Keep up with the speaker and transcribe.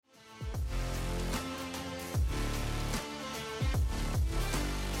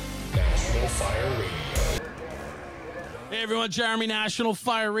Fire Radio. Hey everyone, Jeremy, National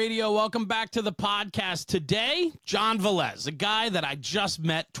Fire Radio. Welcome back to the podcast. Today, John Velez, a guy that I just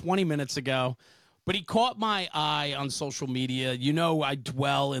met 20 minutes ago, but he caught my eye on social media. You know, I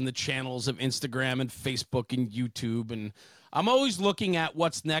dwell in the channels of Instagram and Facebook and YouTube, and I'm always looking at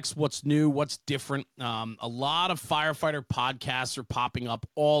what's next, what's new, what's different. A lot of firefighter podcasts are popping up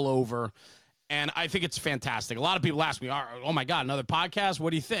all over, and I think it's fantastic. A lot of people ask me, oh my God, another podcast? What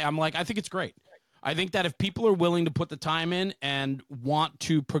do you think? I'm like, I think it's great. I think that if people are willing to put the time in and want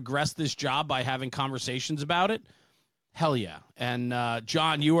to progress this job by having conversations about it, hell yeah. And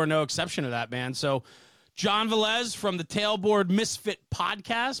John, you are no exception to that, man. So John Velez from the Tailboard Misfit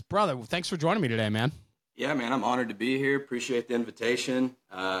podcast. Brother, thanks for joining me today, man. Yeah, man, I'm honored to be here. Appreciate the invitation.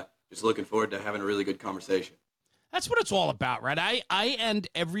 Just looking forward to having a really good conversation. That's what it's all about, right? I end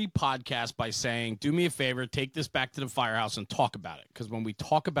every podcast by saying, do me a favor, take this back to the firehouse and talk about it. Because when we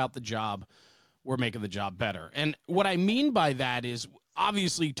talk about the job, we're making the job better. And what I mean by that is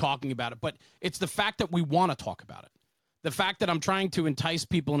obviously talking about it, but it's the fact that we want to talk about it. The fact that I'm trying to entice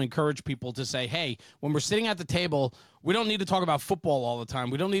people and encourage people to say, hey, when we're sitting at the table, we don't need to talk about football all the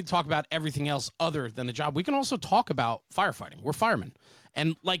time. We don't need to talk about everything else other than the job. We can also talk about firefighting. We're firemen.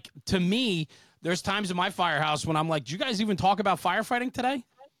 And like, to me, there's times in my firehouse when I'm like, do you guys even talk about firefighting today?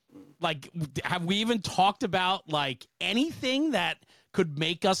 Like, have we even talked about like anything that could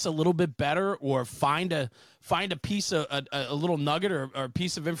make us a little bit better, or find a piece of a little nugget or a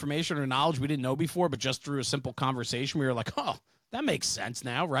piece of information or knowledge we didn't know before, but just through a simple conversation, we were like, oh, that makes sense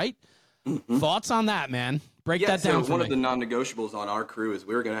now, right? Mm-hmm. Thoughts on that, man? Break that down for me. One of the non-negotiables on our crew is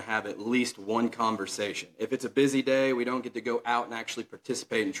we're going to have at least one conversation. If it's a busy day, we don't get to go out and actually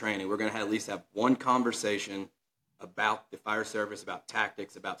participate in training. We're going to at least have one conversation about the fire service, about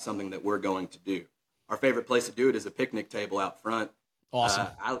tactics, about something that we're going to do. Our favorite place to do it is a picnic table out front. Awesome.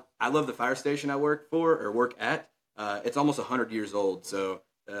 I love the fire station I work at. It's almost 100 years old, so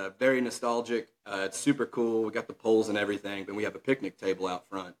very nostalgic. It's super cool. We got the poles and everything, but we have a picnic table out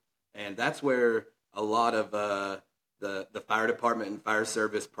front. And that's where a lot of the fire department and fire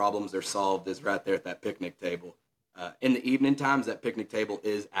service problems are solved, is right there at that picnic table. In the evening times, that picnic table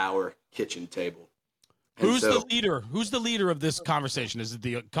is our kitchen table. Who's the leader? Who's the leader of this conversation? Is it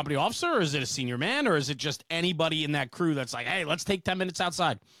the company officer, or is it a senior man, or is it just anybody in that crew that's like, hey, let's take 10 minutes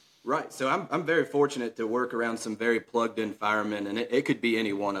outside? Right. So I'm very fortunate to work around some very plugged-in firemen, and it could be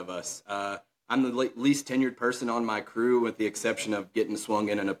any one of us. I'm the least tenured person on my crew, with the exception of getting swung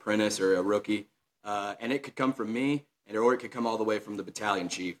in an apprentice or a rookie. And it could come from me, or it could come all the way from the battalion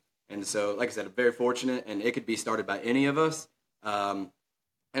chief. And so, like I said, I'm very fortunate, and it could be started by any of us. And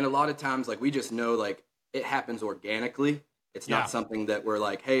a lot of times, like, we just know, like, it happens organically. It's not something that we're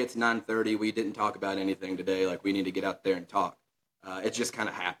like, hey, it's 9:30. We didn't talk about anything today. Like, we need to get out there and talk. It just kind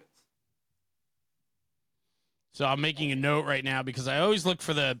of happens. So I'm making a note right now because I always look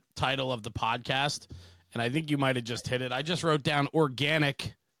for the title of the podcast, and I think you might have just hit it. I just wrote down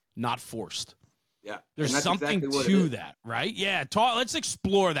organic, not forced. Yeah. There's something exactly to that, right? Yeah. Let's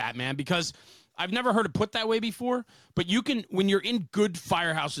explore that, man, because I've never heard it put that way before, but you can, when you're in good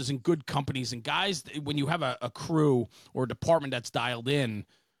firehouses and good companies and guys, when you have a crew or a department that's dialed in,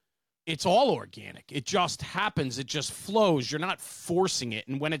 it's all organic. It just happens. It just flows. You're not forcing it.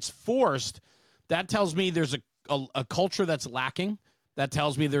 And when it's forced, that tells me there's a culture that's lacking. That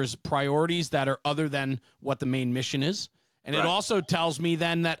tells me there's priorities that are other than what the main mission is. And It also tells me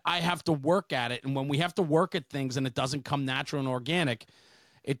then that I have to work at it. And when we have to work at things and it doesn't come natural and organic,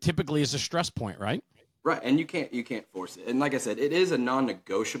 it typically is a stress point, right? Right, and you can't force it. And like I said, it is a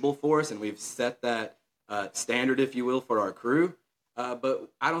non-negotiable for us, and we've set that standard, if you will, for our crew.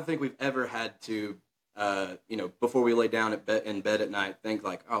 But I don't think we've ever had to, before we lay down in bed at night, think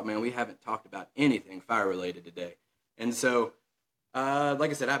like, oh man, we haven't talked about anything fire-related today. And so,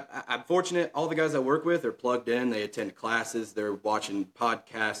 like I said, I'm fortunate. All the guys I work with are plugged in. They attend classes. They're watching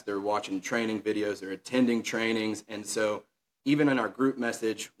podcasts. They're watching training videos. They're attending trainings. And so, even in our group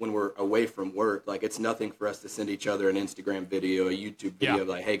message when we're away from work, like, it's nothing for us to send each other an Instagram video, a YouTube video,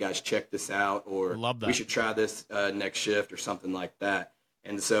 like, hey guys, check this out, or we should try this next shift or something like that.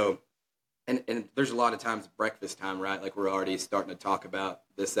 And so, and there's a lot of times breakfast time, right? Like, we're already starting to talk about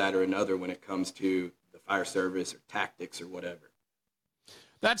this, that, or another when it comes to the fire service or tactics or whatever.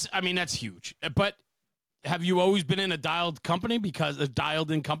 That's huge. But have you always been in a dialed-in company?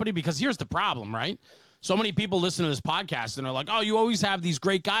 Because here's the problem, right? So many people listen to this podcast and are like, oh, you always have these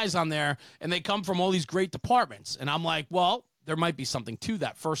great guys on there, and they come from all these great departments. And I'm like, well, there might be something to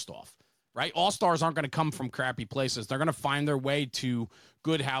that, first off, right? All-stars aren't going to come from crappy places. They're going to find their way to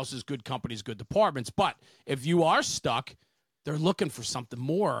good houses, good companies, good departments. But if you are stuck they're looking for something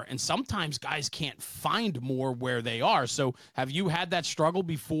more. And sometimes guys can't find more where they are. So have you had that struggle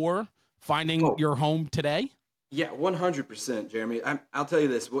before finding your home today? Yeah, 100%, Jeremy. I'll tell you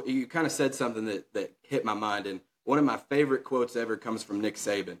this. You kind of said something that hit my mind. And one of my favorite quotes ever comes from Nick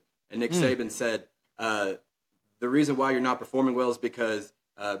Saban. And Nick Saban said, the reason why you're not performing well is because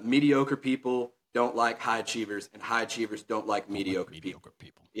mediocre people don't like high achievers, and high achievers don't like mediocre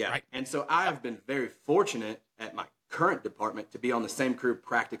people. Yeah. Right. And so I have been very fortunate at my current department to be on the same crew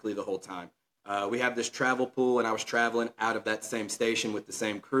practically the whole time. We have this travel pool, and I was traveling out of that same station with the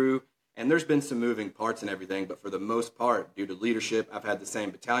same crew. And there's been some moving parts and everything, but for the most part, due to leadership, I've had the same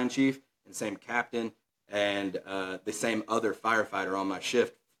battalion chief and same captain and the same other firefighter on my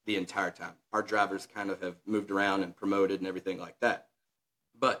shift the entire time. Our drivers kind of have moved around and promoted and everything like that.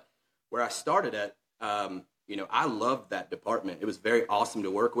 But where I started at, I loved that department. It was very awesome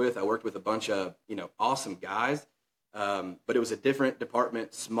to work with. I worked with a bunch of, awesome guys, but it was a different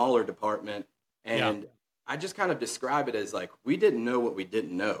department, smaller department. And I just kind of describe it as like, we didn't know what we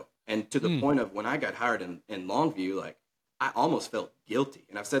didn't know. And to the point of when I got hired in Longview, like I almost felt guilty.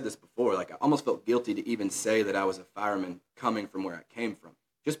 And I've said this before, like I almost felt guilty to even say that I was a fireman coming from where I came from,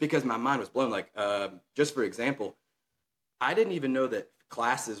 just because my mind was blown. Like, just for example, I didn't even know that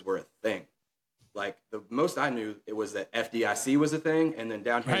classes were a thing. Like the most I knew it was that FDIC was a thing. And then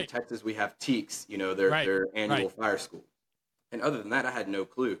down here in Texas, we have TEEX, their annual fire school. And other than that, I had no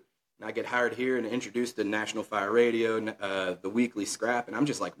clue. And I get hired here and introduced to National Fire Radio, the weekly scrap, and I'm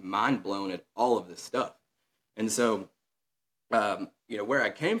just like mind blown at all of this stuff. And so, where I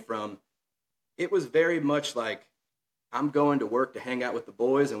came from, it was very much like I'm going to work to hang out with the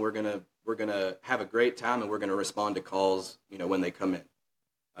boys, and we're gonna have a great time, and we're gonna respond to calls, when they come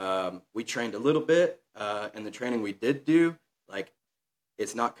in. We trained a little bit, and the training we did do, like,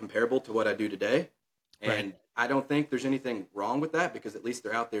 it's not comparable to what I do today, and I don't think there's anything wrong with that because at least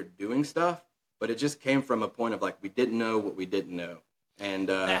they're out there doing stuff, but it just came from a point of like, we didn't know what we didn't know. And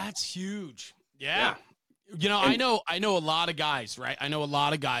that's huge. Yeah. I know a lot of guys, right? I know a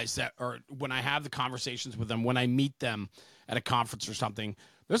lot of guys that are, when I have the conversations with them, when I meet them at a conference or something,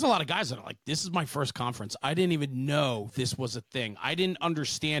 there's a lot of guys that are like, this is my first conference. I didn't even know this was a thing. I didn't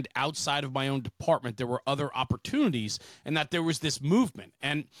understand outside of my own department there were other opportunities and that there was this movement.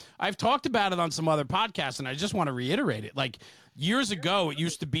 And I've talked about it on some other podcasts, and I just want to reiterate it. Like years ago, it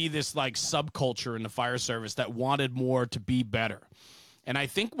used to be this like subculture in the fire service that wanted more to be better. And I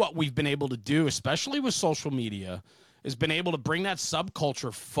think what we've been able to do, especially with social media, is been able to bring that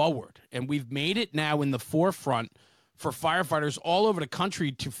subculture forward. And we've made it now in the forefront for firefighters all over the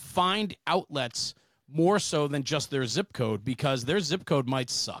country to find outlets more so than just their zip code, because their zip code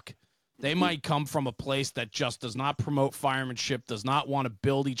might suck. They might come from a place that just does not promote firemanship, does not want to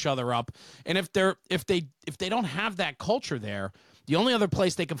build each other up. And if they don't have that culture there, the only other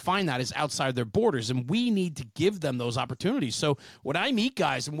place they can find that is outside their borders, and we need to give them those opportunities. So when I meet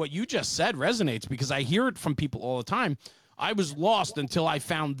guys, and what you just said resonates because I hear it from people all the time, I was lost until I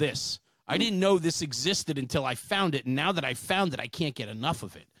found this. I didn't know this existed until I found it, and now that I found it, I can't get enough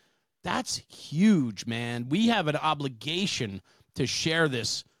of it. That's huge, man. We have an obligation to share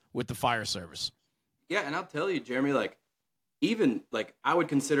this with the fire service. Yeah, and I'll tell you, Jeremy, like, even, like, I would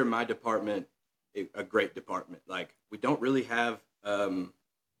consider my department a great department. Like, we don't really have a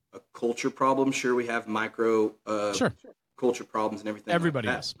culture problem. Sure, we have micro culture problems and everything. Everybody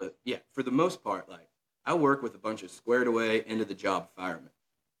like does. But, yeah, for the most part, like, I work with a bunch of squared away, end of the job firemen.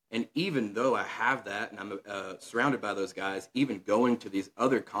 And even though I have that and I'm surrounded by those guys, even going to these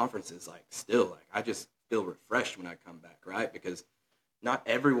other conferences, like still, like I just feel refreshed when I come back, right? Because not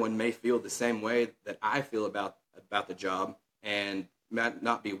everyone may feel the same way that I feel about the job and might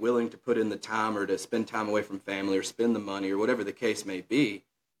not be willing to put in the time or to spend time away from family or spend the money or whatever the case may be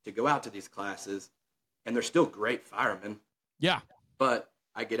to go out to these classes. And they're still great firemen. Yeah. But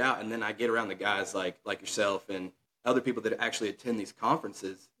I get out and then I get around the guys like yourself and other people that actually attend these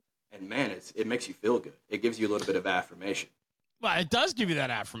conferences. And man, it makes you feel good. It gives you a little bit of affirmation. Well, it does give you that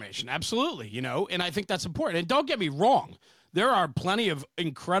affirmation. Absolutely. And I think that's important. And don't get me wrong. There are plenty of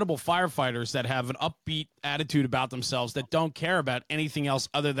incredible firefighters that have an upbeat attitude about themselves that don't care about anything else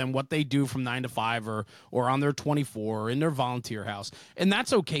other than what they do from 9 to 5 or on their 24 or in their volunteer house. And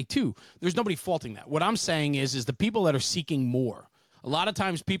that's okay too. There's nobody faulting that. What I'm saying is the people that are seeking more. A lot of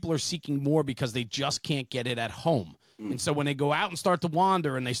times people are seeking more because they just can't get it at home. And so when they go out and start to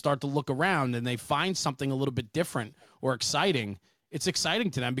wander and they start to look around and they find something a little bit different or exciting, it's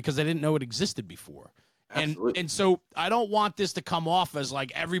exciting to them because they didn't know it existed before. And so I don't want this to come off as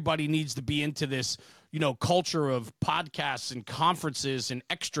like everybody needs to be into this, culture of podcasts and conferences and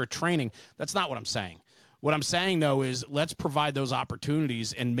extra training. That's not what I'm saying. What I'm saying, though, is let's provide those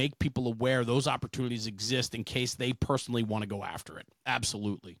opportunities and make people aware those opportunities exist in case they personally want to go after it.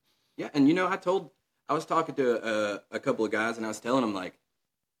 Absolutely. Yeah, and I was talking to a couple of guys, and I was telling them like,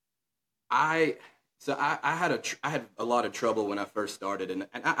 I had a lot of trouble when I first started, and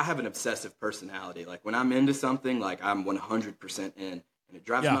I have an obsessive personality. Like when I'm into something, like I'm 100% in, and it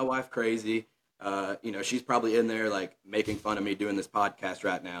drives my wife crazy. She's probably in there like making fun of me doing this podcast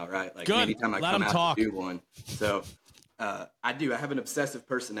right now, right? Like Good. anytime I Let come them out talk. to do one. So I have an obsessive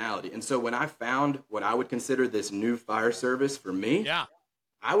personality, and so when I found what I would consider this new fire service for me,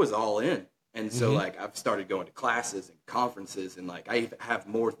 I was all in. And so, like, I've started going to classes and conferences, and like, I have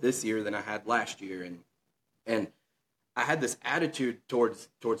more this year than I had last year, and I had this attitude towards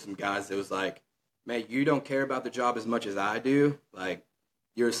some guys that was like, "Man, you don't care about the job as much as I do. Like,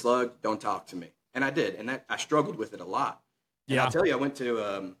 you're a slug. Don't talk to me." And I did, and I struggled with it a lot. And I'll tell you, I went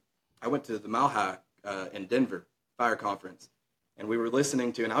to the Mile High in Denver fire conference, and we were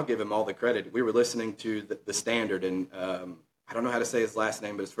listening to, and I'll give him all the credit. We were listening to the Standard, and I don't know how to say his last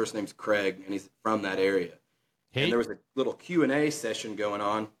name, but his first name's Craig, and he's from that area. Hey. And there was a little Q&A session going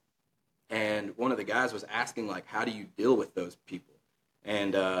on, and one of the guys was asking, like, how do you deal with those people?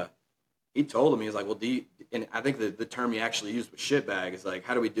 And he told him, he was like, well, and I think the term he actually used was shitbag, is like,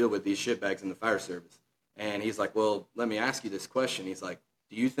 how do we deal with these shitbags in the fire service? And he's like, well, let me ask you this question. He's like,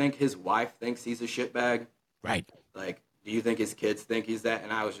 do you think his wife thinks he's a shitbag? Right. Like, do you think his kids think he's that?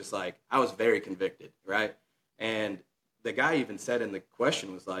 And I was just like, I was very convicted, right? And the guy even said in the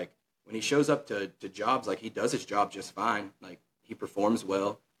question was like, when he shows up to jobs, like he does his job just fine. Like he performs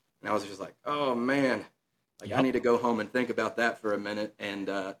well. And I was just like, oh man, like I need to go home and think about that for a minute.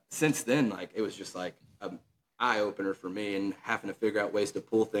 And since then, like it was just like an eye opener for me and having to figure out ways to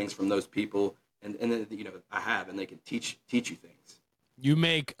pull things from those people. And then, and they can teach you things. You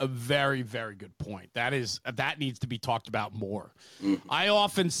make a very, very good point. That needs to be talked about more. Mm-hmm. I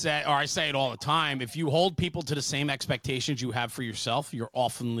often say, or I say it all the time, if you hold people to the same expectations you have for yourself,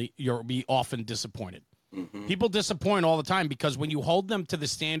 you'll be often disappointed. Mm-hmm. People disappoint all the time because when you hold them to the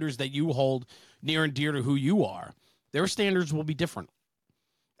standards that you hold near and dear to who you are, their standards will be different.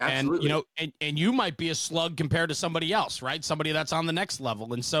 Absolutely. And you might be a slug compared to somebody else, right? Somebody that's on the next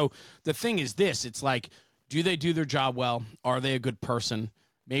level. And so the thing is this, it's like, do they do their job well? Are they a good person?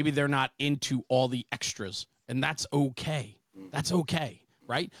 Maybe they're not into all the extras, and that's okay. That's okay,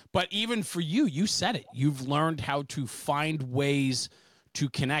 right? But even for you, you said it. You've learned how to find ways to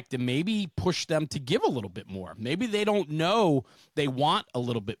connect and maybe push them to give a little bit more. Maybe they don't know they want a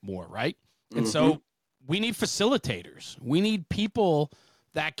little bit more, right? And so we need facilitators. We need people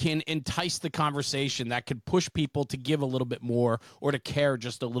that can entice the conversation, that could push people to give a little bit more or to care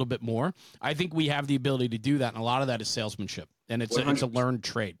just a little bit more. I think we have the ability to do that, and a lot of that is salesmanship, and it's a learned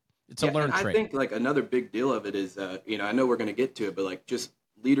trade. It's a learned trade. I think like another big deal of it is, I know we're going to get to it, but like just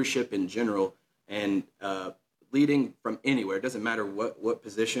leadership in general and leading from anywhere. It doesn't matter what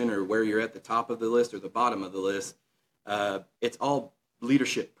position or where you're at the top of the list or the bottom of the list. It's all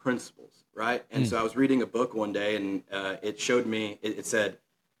leadership principles, right? And so I was reading a book one day, and it showed me, it said,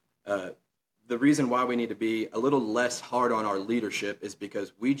 the reason why we need to be a little less hard on our leadership is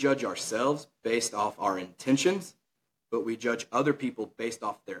because we judge ourselves based off our intentions, but we judge other people based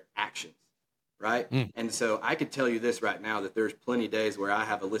off their actions, right? And so I could tell you this right now, that there's plenty of days where I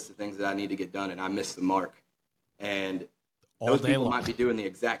have a list of things that I need to get done and I miss the mark. And those people might be doing the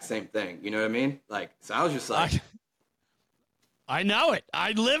exact same thing. You know what I mean? Like, so I was just like... I know it.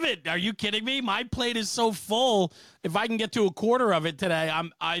 I live it. Are you kidding me? My plate is so full. If I can get to a quarter of it today,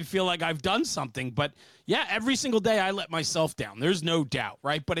 I feel like I've done something. But yeah, every single day I let myself down. There's no doubt,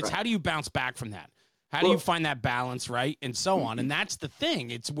 right? But it's how do you bounce back from that? How do you find that balance, right? And so on. And that's the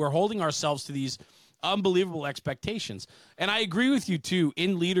thing. We're holding ourselves to these unbelievable expectations. And I agree with you too.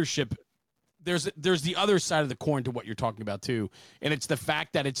 In leadership, there's the other side of the coin to what you're talking about too. And it's the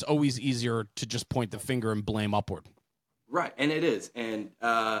fact that it's always easier to just point the finger and blame upward. Right, and it is, and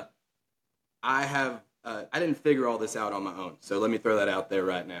I didn't figure all this out on my own, so let me throw that out there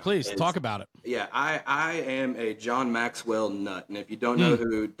right now. Please, talk about it. Yeah, I am a John Maxwell nut, and if you don't know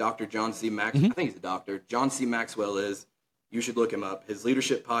who Dr. John C. Maxwell, I think he's a doctor, John C. Maxwell is, you should look him up. His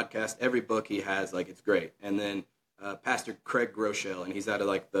leadership podcast, every book he has, like, it's great. And then Pastor Craig Groeschel, and he's out of,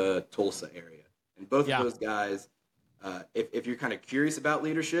 like, the Tulsa area. And both of those guys, if you're kind of curious about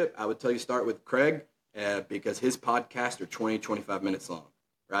leadership, I would tell you start with Craig, because his podcasts are 20, 25 minutes long,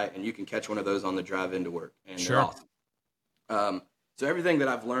 right? And you can catch one of those on the drive into work, and they're awesome. So everything that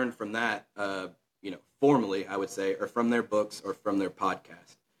I've learned from that, formally, I would say, are from their books or from their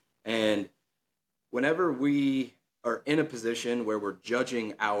podcast. And whenever we are in a position where we're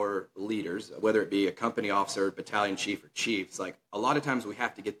judging our leaders, whether it be a company officer, battalion chief, or chiefs, like a lot of times we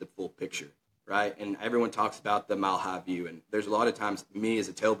have to get the full picture, right? And everyone talks about the mile high view. And there's a lot of times me as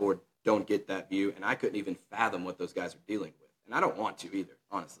a tailboard don't get that view. And I couldn't even fathom what those guys are dealing with. And I don't want to either,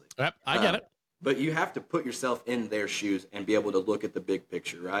 honestly. Yep, I get it. But you have to put yourself in their shoes and be able to look at the big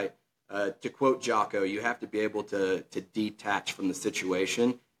picture, right? To quote Jocko, you have to be able to detach from the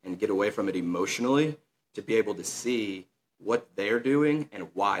situation and get away from it emotionally to be able to see what they're doing and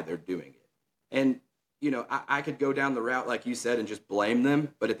why they're doing it. And, I could go down the route, like you said, and just blame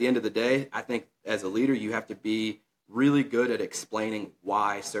them. But at the end of the day, I think as a leader, you have to be really good at explaining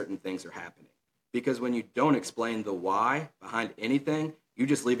why certain things are happening. Because when you don't explain the why behind anything, you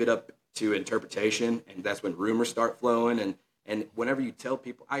just leave it up to interpretation, and that's when rumors start flowing. And whenever you tell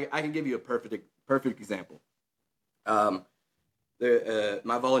people, I can give you a perfect example. My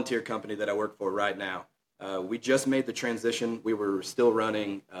volunteer company that I work for right now, we just made the transition. We were still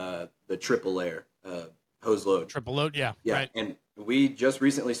running the triple layer hose load. Triple load, yeah. Right. And we just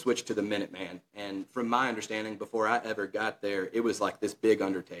recently switched to the Minuteman. And from my understanding, before I ever got there, it was like this big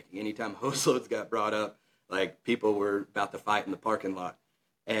undertaking. Anytime hose loads got brought up, like people were about to fight in the parking lot.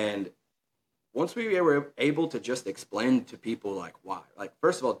 And once we were able to just explain to people, like, why, like,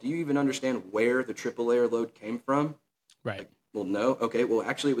 first of all, do you even understand where the triple layer load came from? Right. Like, well, no. Okay. Well,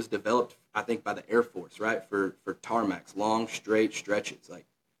 actually, it was developed, I think, by the Air Force, right? For tarmacs, long, straight stretches. Like,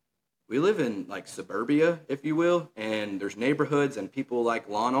 we live in, like, suburbia, if you will, and there's neighborhoods and people like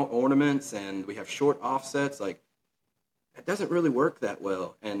lawn ornaments, and we have short offsets. Like, it doesn't really work that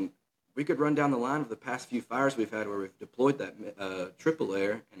well. And we could run down the line of the past few fires we've had where we've deployed that triple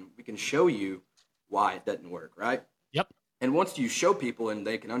layer, and we can show you why it doesn't work, right? Yep. And once you show people and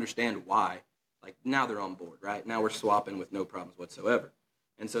they can understand why, like, now they're on board, right? Now we're swapping with no problems whatsoever.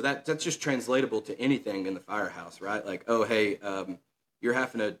 And so that's just translatable to anything in the firehouse, right? Like, oh, hey, you're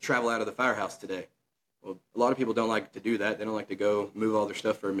having to travel out of the firehouse today. Well, a lot of people don't like to do that. They don't like to go move all their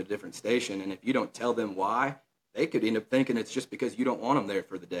stuff from a different station. And if you don't tell them why, they could end up thinking it's just because you don't want them there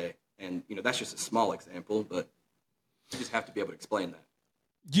for the day. And, that's just a small example, but you just have to be able to explain that.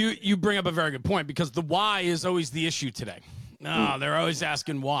 You bring up a very good point, because the why is always the issue today. No, they're always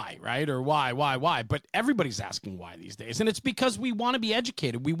asking why, right? Or why? But everybody's asking why these days. And it's because we want to be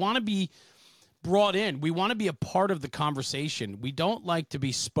educated. We want to be brought in. We want to be a part of the conversation. We don't like to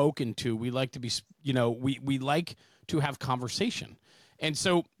be spoken to. We like to be, we like to have conversation. And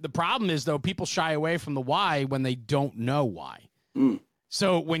so the problem is, though, people shy away from the why when they don't know why.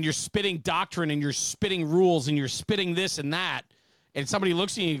 So when you're spitting doctrine and you're spitting rules and you're spitting this and that, and somebody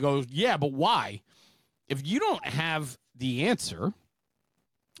looks at you and goes, yeah, but why? If you don't have the answer,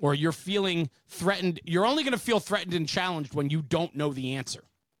 or you're feeling threatened, you're only going to feel threatened and challenged when you don't know the answer.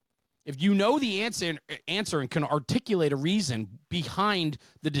 If you know the answer and can articulate a reason behind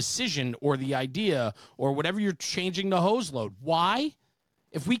the decision or the idea or whatever you're changing the hose load, why?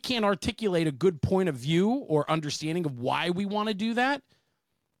 If we can't articulate a good point of view or understanding of why we want to do that,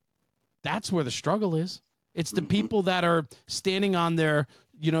 that's where the struggle is. It's the people that are standing on their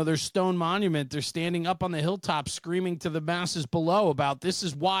stone monument. They're standing up on the hilltop screaming to the masses below about this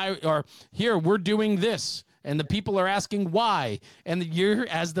is why, or here, we're doing this. And the people are asking why. And you're,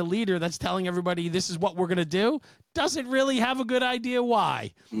 as the leader that's telling everybody this is what we're going to do, doesn't really have a good idea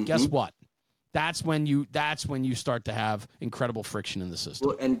why. Guess what? That's when you start to have incredible friction in the system.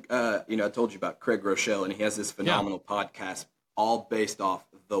 Well, and, I told you about Craig Rochelle, and he has this phenomenal podcast all based off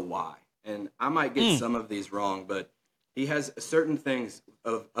the why. And I might get some of these wrong, but he has certain things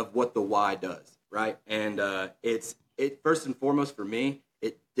of what the why does, right? And it first and foremost for me,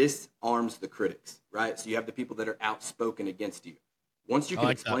 it disarms the critics, right? So you have the people that are outspoken against you. Once you can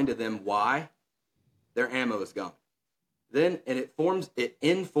explain to them why, their ammo is gone. Then, and it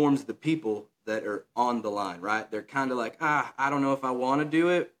informs the people that are on the line, right? They're kind of like, I don't know if I want to do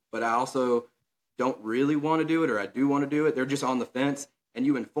it, but I also don't really want to do it, or I do want to do it. They're just on the fence. And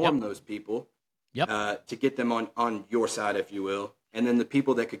you inform those people to get them on your side, if you will. And then the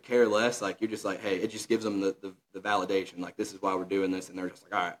people that could care less, like, you're just like, hey, it just gives them the validation. Like, this is why we're doing this. And they're just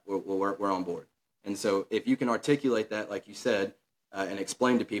like, all right, we're on board. And so if you can articulate that, like you said, and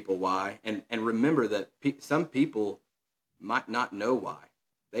explain to people why, and remember that some people might not know why.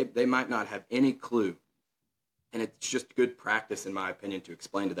 They might not have any clue. And it's just good practice, in my opinion, to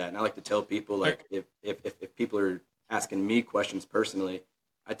explain to that. And I like to tell people, like, if people are asking me questions personally,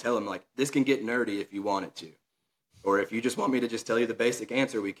 I tell them, like, this can get nerdy if you want it to. Or if you just want me to just tell you the basic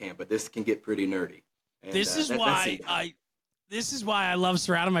answer, we can, but this can get pretty nerdy. And, this is why I love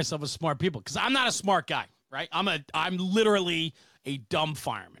surrounding myself with smart people, because I'm not a smart guy, right? I'm literally a dumb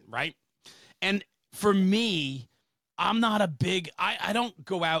fireman, right? And for me, I'm not a big, I don't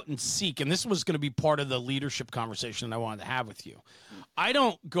go out and seek, and this was going to be part of the leadership conversation that I wanted to have with you. I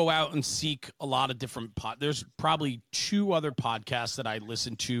don't go out and seek a lot of different there's probably 2 other podcasts that I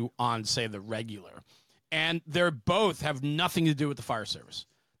listen to on, say, the regular, and they're both have nothing to do with the fire service.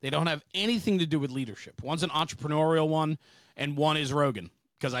 They don't have anything to do with leadership. One's an entrepreneurial one, and one is Rogan,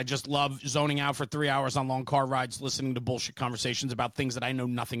 because I just love zoning out for 3 hours on long car rides, listening to bullshit conversations about things that I know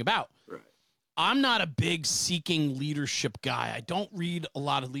nothing about. Right. I'm not a big seeking leadership guy. I don't read a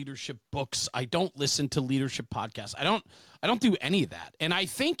lot of leadership books. I don't listen to leadership podcasts. I don't do any of that. And I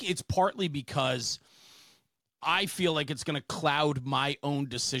think it's partly because I feel like it's going to cloud my own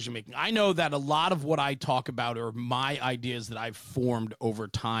decision making. I know that a lot of what I talk about are my ideas that I've formed over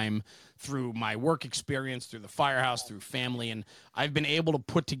time through my work experience, through the firehouse, through family, and I've been able to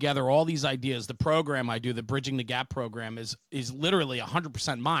put together all these ideas. The program I do, the Bridging the Gap program, is literally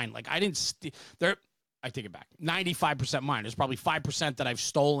 100% mine. Like, I didn't I take it back. 95% mine. There's probably 5% that I've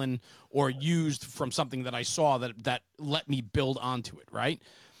stolen or used from something that I saw that let me build onto it, right?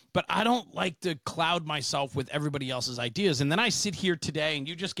 But I don't like to cloud myself with everybody else's ideas. And then I sit here today, and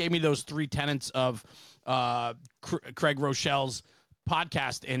you just gave me those 3 tenets of Craig Rochelle's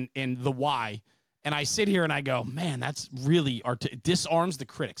podcast and the why. And I sit here and I go, man, that's really disarms the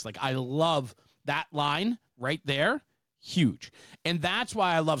critics. Like, I love that line right there. Huge. And that's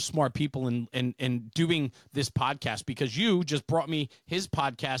why I love smart people and doing this podcast, because you just brought me his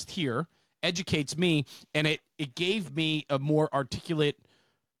podcast here, educates me, and it gave me a more articulate,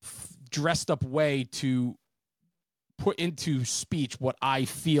 dressed up way to put into speech what I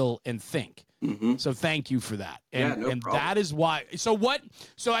feel and think. Mm-hmm. So thank you for that. And, no and problem. that is why. So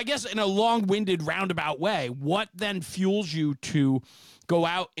I guess in a long-winded roundabout way, what then fuels you to go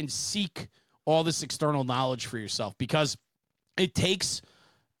out and seek all this external knowledge for yourself? Because it takes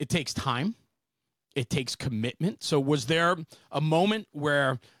time. It takes commitment. So was there a moment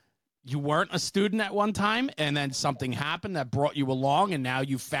where you weren't a student at one time and then something happened that brought you along, and now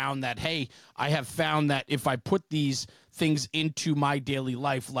you found that, hey, I have found that if I put these things into my daily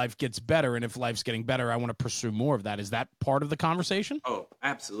life, life gets better, and if life's getting better, I want to pursue more of that? Is that part of the conversation? Oh,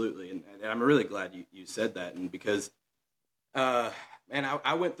 absolutely. And I'm really glad you said that. And because, man,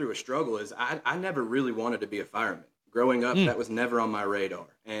 I went through a struggle. I never really wanted to be a fireman. Growing up, that was never on my radar.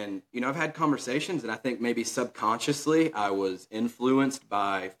 And, I've had conversations, and I think maybe subconsciously I was influenced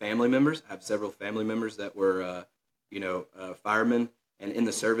by family members. I have several family members that were, firemen and in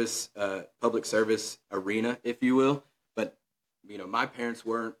the service, public service arena, if you will. But, my parents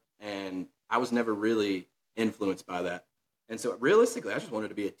weren't, and I was never really influenced by that. And so realistically, I just wanted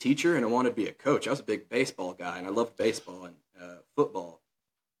to be a teacher, and I wanted to be a coach. I was a big baseball guy, and I loved baseball and football.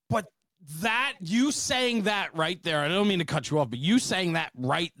 But that, you saying that right there, I don't mean to cut you off, but you saying that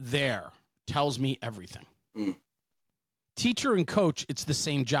right there tells me everything. Teacher and coach, it's the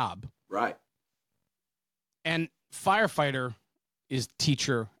same job. Right. And firefighter is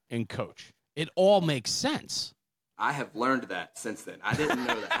teacher and coach. It all makes sense. I have learned that since then. I didn't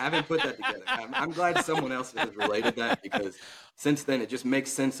know that. I haven't put that together. I'm glad someone else has related that, because since then it just makes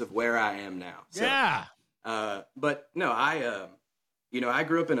sense of where I am now. So, yeah. But no, I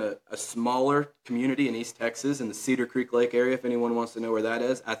grew up in a smaller community in East Texas in the Cedar Creek Lake area, if anyone wants to know where that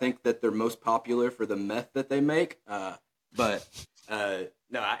is. I think that they're most popular for the meth that they make. But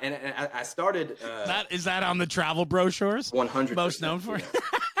no, I started. Is that on the travel brochures? 100%. Most known for? Yeah.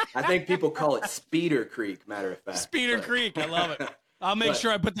 I think people call it Speeder Creek, matter of fact. Speeder Creek. I love it. I'll make sure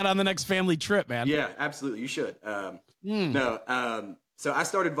I put that on the next family trip, man. Yeah, absolutely. You should. So I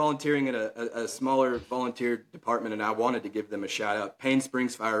started volunteering at a smaller volunteer department, and I wanted to give them a shout out. Payne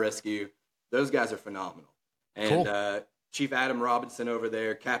Springs Fire Rescue. Those guys are phenomenal. And cool. Chief Adam Robinson over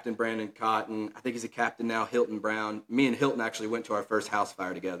there, Captain Brandon Cotton. I think he's a captain now, Hilton Brown. Me and Hilton actually went to our first house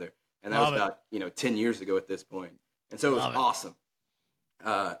fire together. And that was about 10 years ago at this point. And so it was awesome.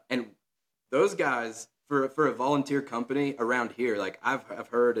 And those guys, for a volunteer company around here, like I've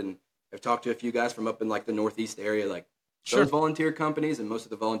heard and I've talked to a few guys from up in like the Northeast area, like those volunteer companies and most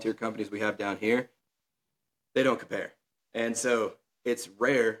of the volunteer companies we have down here, they don't compare. And so it's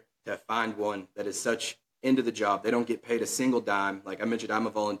rare to find one that is such into the job. They don't get paid a single dime. Like I mentioned, I'm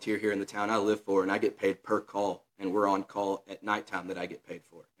a volunteer here in the town I live for, and I get paid per call, and we're on call at nighttime that I get paid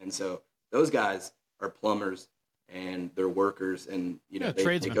for. And so those guys are plumbers and they're workers, and they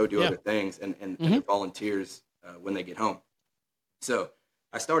go do other things, and they're volunteers when they get home. So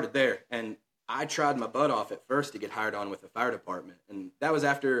I started there, and I tried my butt off at first to get hired on with the fire department. And that was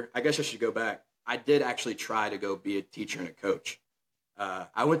after, I guess I should go back. I did actually try to go be a teacher and a coach.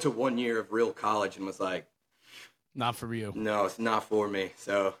 I went to 1 year of real college and was like, not for you. No, it's not for me.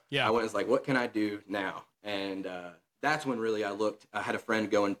 So I was like, what can I do now? And that's when really I had a friend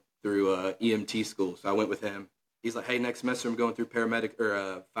going through EMT school, so I went with him. He's like, hey, next semester I'm going through paramedic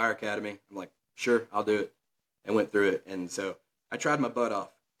or fire academy. I'm like, sure, I'll do it, and went through it. And so I tried my butt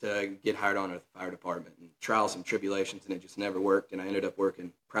off to get hired on with the fire department, and trials and tribulations, and it just never worked. And I ended up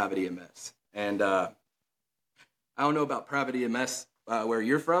working private EMS. And I don't know about private EMS where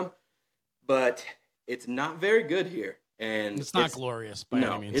you're from, but it's not very good here. And it's not glorious by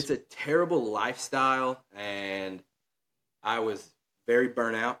any means. It's a terrible lifestyle, and I was very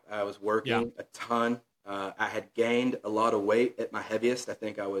burnt out. I was working a ton. I had gained a lot of weight at my heaviest. I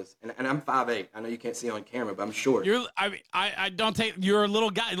think I was, and I'm 5'8". I know you can't see on camera, but I'm short. I don't take, you're a little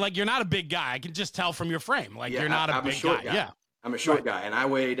guy. Like, you're not a big guy. I can just tell from your frame. Like, you're not a big guy. Yeah. I'm a short guy, and I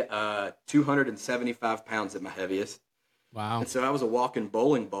weighed 275 pounds at my heaviest. Wow. And so I was a walking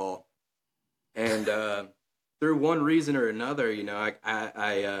bowling ball. And through one reason or another,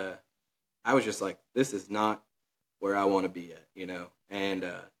 I was just like, this is not where I want to be at, And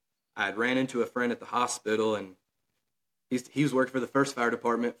I had ran into a friend at the hospital, and he was working for the first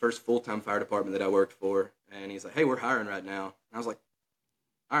full-time fire department that I worked for. And he's like, hey, we're hiring right now. And I was like,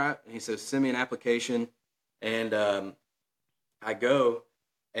 all right. And he says, send me an application. And I go,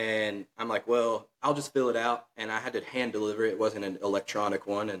 and I'm like, well, I'll just fill it out. And I had to hand deliver it. It wasn't an electronic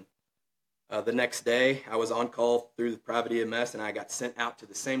one. And the next day, I was on call through the private EMS, and I got sent out to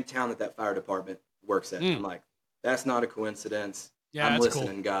the same town that fire department works at. I'm like, that's not a coincidence. Yeah, I'm that's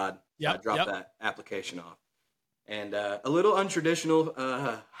listening, cool. God. Yep, I dropped that application off. And a little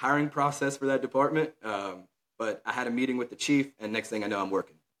untraditional hiring process for that department, but I had a meeting with the chief, and next thing I know, I'm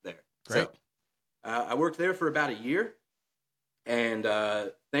working there. Great. So I worked there for about a year, and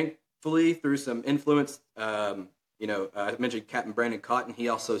thankfully, through some influence, I mentioned Captain Brandon Cotton. He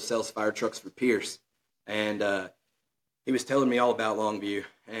also sells fire trucks for Pierce. And he was telling me all about Longview,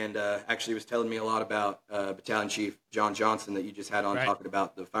 and actually was telling me a lot about Battalion Chief John Johnson that you just had on talking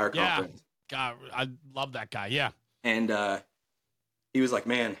about the fire conference. God, I love that guy, yeah. And he was like,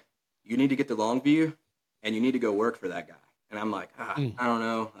 man, you need to get to Longview, and you need to go work for that guy. And I'm like, I don't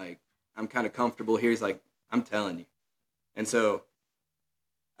know. Like, I'm kind of comfortable here. He's like, I'm telling you. And so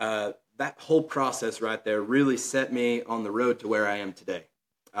that whole process right there really set me on the road to where I am today.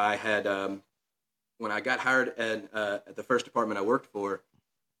 I had, when I got hired at the first department I worked for,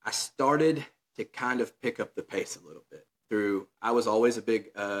 I started to kind of pick up the pace a little bit. I was always a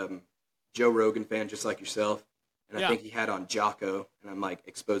big Joe Rogan fan, just like yourself. And I think he had on Jocko, and I'm like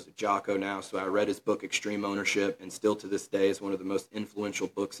exposed to Jocko now. So I read his book, Extreme Ownership, and still to this day is one of the most influential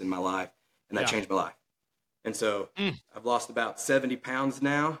books in my life. And that changed my life. And so I've lost about 70 pounds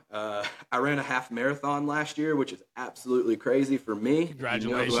now. I ran a half marathon last year, which is absolutely crazy for me.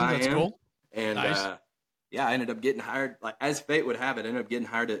 Congratulations. That's cool. And nice. I ended up getting hired, like as fate would have it, I ended up getting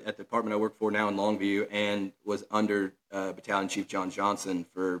hired at the department I work for now in Longview, and was under Battalion Chief John Johnson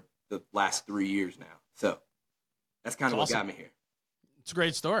for the last 3 years now. So that's kind of what got me here. It's a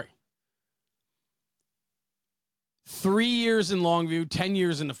great story. 3 years in Longview, 10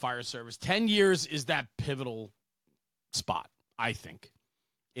 years in the fire service. 10 years is that pivotal spot, I think.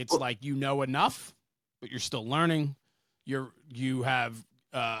 It's like you know enough, but you're still learning. You have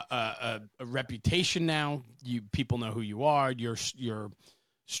a reputation now. People know who you are. You're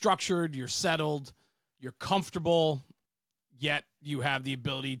structured. You're settled. You're comfortable. Yet you have the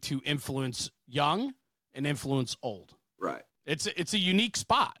ability to influence young and influence old. Right. It's a unique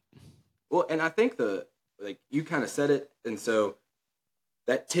spot. Well, and I think you kind of said it, and so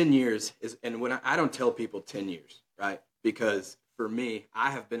that 10 years is, and when I don't tell people 10 years, right? Because for me, I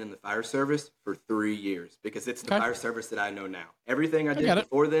have been in the fire service for 3 years, because it's the fire service that I know now. Everything I did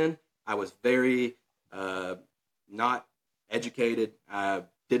before then, I was very not educated. I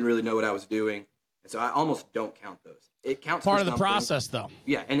didn't really know what I was doing, and so I almost don't count those. It counts part for of the process, though.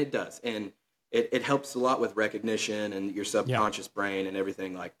 Yeah, and it does, and it helps a lot with recognition and your subconscious brain and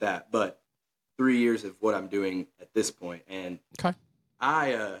everything like that. But 3 years of what I'm doing at this point, and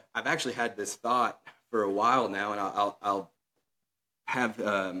I've actually had this thought for a while now, and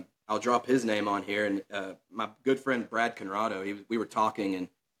I'll drop his name on here, and my good friend Brad Conrado. We were talking, and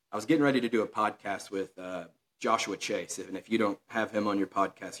I was getting ready to do a podcast with Joshua Chase, and if you don't have him on your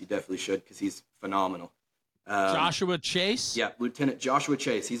podcast, you definitely should, because he's phenomenal. Joshua Chase? Yeah, Lieutenant Joshua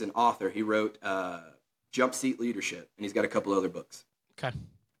Chase. He's an author. He wrote Jump Seat Leadership, and he's got a couple other books. Okay.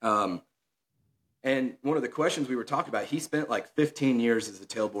 And one of the questions we were talking about, he spent like 15 years as a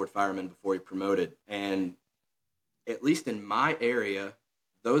tailboard fireman before he promoted. And at least in my area,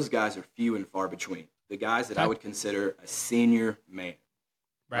 those guys are few and far between. The guys that I would consider a senior man.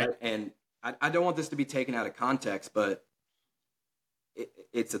 Right. And I don't want this to be taken out of context, but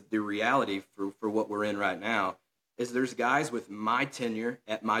it's the reality for what we're in right now is there's guys with my tenure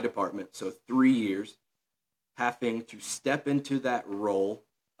at my department, so 3 years, having to step into that role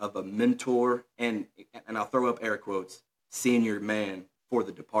of a mentor and I'll throw up air quotes, senior man for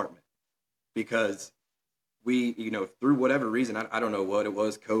the department. Because we, through whatever reason, I don't know what it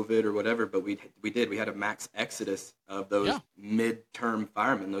was, COVID or whatever, but we had a max exodus of those midterm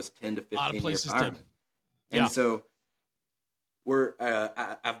firemen, those 10 to 15-year firemen. And so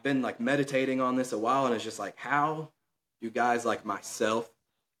I've been like meditating on this a while, and it's just like, how do guys like myself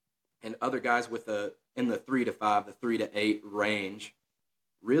and other guys in the 3 to 5, the 3 to 8 range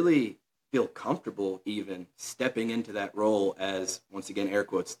really feel comfortable even stepping into that role as, once again, air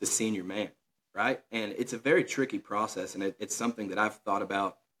quotes, the senior man, right? And it's a very tricky process, and it's something that I've thought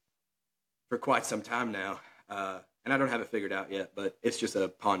about for quite some time now, and I don't have it figured out yet, but it's just a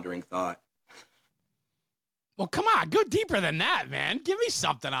pondering thought. Well, come on, go deeper than that, man. Give me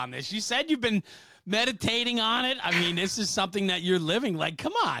something on this. You said you've been meditating on it. I mean, this is something that you're living. Like,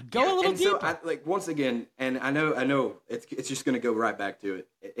 come on, go a little deeper. So, once again, and I know, it's just going to go right back to it.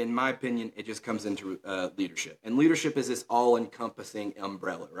 In my opinion, it just comes into leadership, and leadership is this all-encompassing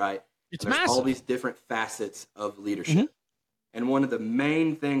umbrella, right? It's massive. There's all these different facets of leadership, and one of the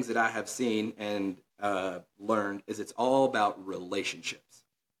main things that I have seen and learned is it's all about relationships.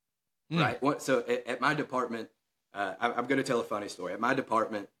 Right. So at my department, I'm going to tell a funny story. At my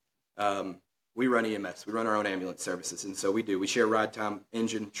department, we run EMS. We run our own ambulance services. And so we share ride time,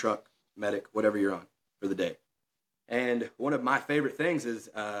 engine, truck, medic, whatever you're on for the day. And one of my favorite things is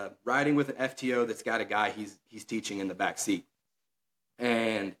riding with an FTO that's got a guy he's teaching in the back seat.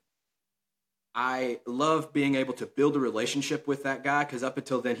 And I love being able to build a relationship with that guy, because up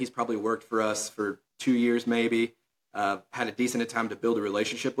until then, he's probably worked for us for 2 years maybe. Had a decent time to build a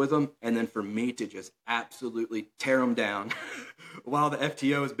relationship with them, and then for me to just absolutely tear them down while the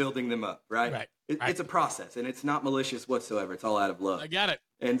FTO is building them up, right? It's a process, and it's not malicious whatsoever. It's all out of love. I got it.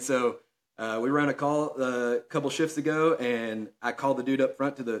 And so we ran a call a couple shifts ago, and I called the dude up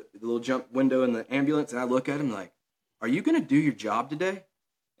front to the little jump window in the ambulance, and I look at him like, "Are you going to do your job today?"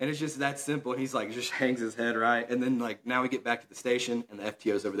 And it's just that simple. And he's like, just hangs his head, right? And then like now we get back to the station, and the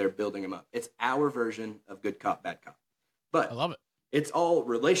FTO's over there building him up. It's our version of good cop, bad cop. But I love it. It's all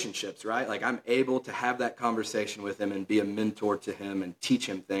relationships, right? Like I'm able to have that conversation with him and be a mentor to him and teach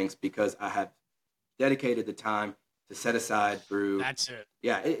him things because I have dedicated the time to set aside through. That's it.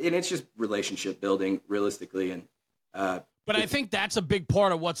 Yeah, and it's just relationship building realistically. And but I think that's a big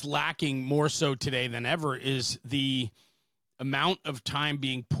part of what's lacking more so today than ever is the amount of time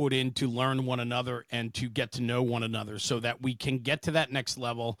being put in to learn one another and to get to know one another so that we can get to that next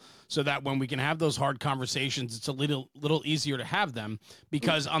level, so that when we can have those hard conversations, it's a little easier to have them,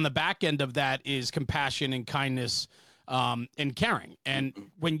 because on the back end of that is compassion and kindness and caring. And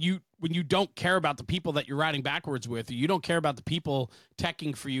when you don't care about the people that you're riding backwards with, or you don't care about the people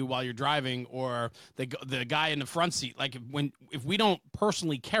teching for you while you're driving, or the guy in the front seat, like if we don't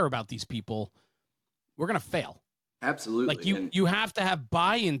personally care about these people, we're going to fail. Absolutely. Like you have to have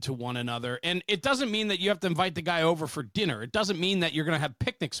buy-in to one another. And it doesn't mean that you have to invite the guy over for dinner. It doesn't mean that you're going to have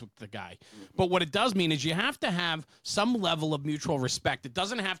picnics with the guy. But what it does mean is you have to have some level of mutual respect. It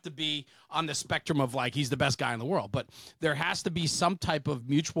doesn't have to be on the spectrum of like, he's the best guy in the world, but there has to be some type of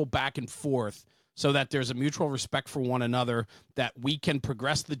mutual back and forth so that there's a mutual respect for one another, that we can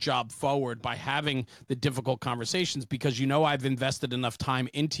progress the job forward by having the difficult conversations, because I've invested enough time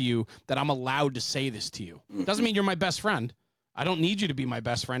into you that I'm allowed to say this to you. Doesn't mean you're my best friend. I don't need you to be my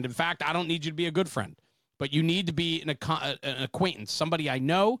best friend. In fact, I don't need you to be a good friend, but you need to be an acquaintance, somebody I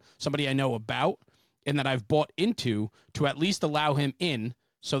know about, and that I've bought into, to at least allow him in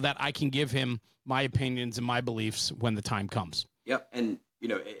so that I can give him my opinions and my beliefs when the time comes. Yep. And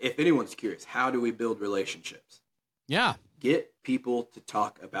if anyone's curious, how do we build relationships? Yeah. Get people to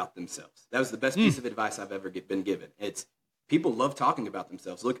talk about themselves. That was the best piece of advice I've ever been given. It's people love talking about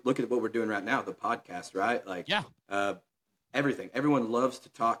themselves. Look at what we're doing right now, the podcast, right? Like, everything. Everyone loves to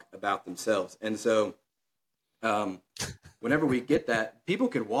talk about themselves. And so whenever we get that, people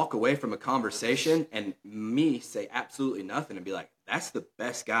can walk away from a conversation and me say absolutely nothing and be like, that's the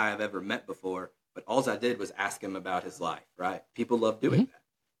best guy I've ever met before. But all I did was ask him about his life, right? People love doing that.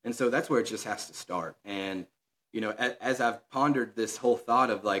 And so that's where it just has to start. And, as I've pondered this whole thought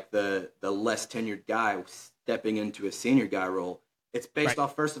of like the less tenured guy stepping into a senior guy role, it's based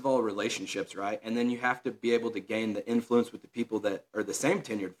off, first of all, relationships, right? And then you have to be able to gain the influence with the people that are the same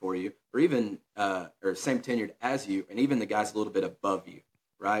tenured for you, or even, or same tenured as you, and even the guys a little bit above you,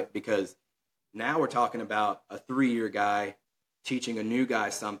 right? Because now we're talking about a 3-year guy teaching a new guy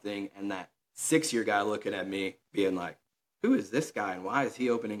something, and that 6-year guy looking at me being like, who is this guy and why is he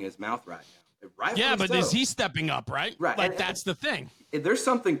opening his mouth right now? Rightfully Yeah, but so. is he stepping up, right? Right. Like, that's the thing. There's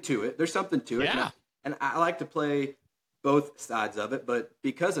something to it. There's something to it. Yeah. And I like to play both sides of it. But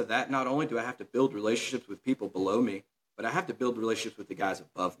because of that, not only do I have to build relationships with people below me, but I have to build relationships with the guys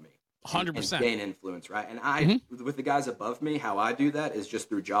above me. 100%. And gain influence, right? And with the guys above me, how I do that is just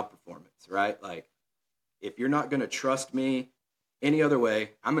through job performance, right? Like, if you're not going to trust me any other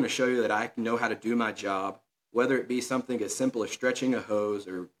way, I'm going to show you that I know how to do my job, whether it be something as simple as stretching a hose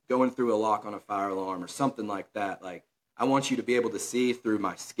or going through a lock on a fire alarm or something like that. Like, I want you to be able to see through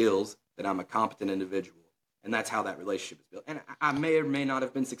my skills that I'm a competent individual. And that's how that relationship is built. And I may or may not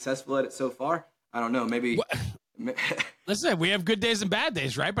have been successful at it so far. I don't know. Maybe. Listen, we have good days and bad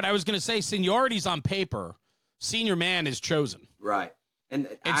days, right? But I was going to say seniority's on paper. Senior man is chosen. Right. And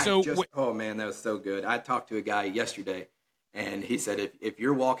oh, man, that was so good. I talked to a guy yesterday, and he said if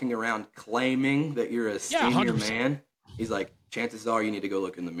you're walking around claiming that you're a senior man, he's like, chances are you need to go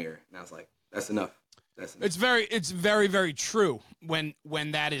look in the mirror. And I was like, that's enough. It's very, very true when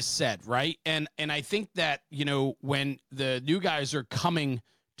that is said, right? And I think that, when the new guys are coming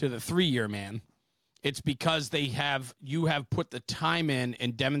to the 3-year man, it's because you have put the time in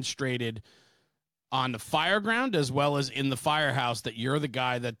and demonstrated on the fire ground as well as in the firehouse that you're the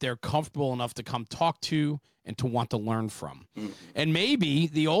guy that they're comfortable enough to come talk to and to want to learn from. Mm-hmm. And maybe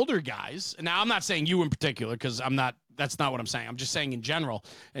the older guys, and now I'm not saying you in particular because that's not what I'm saying. I'm just saying in general.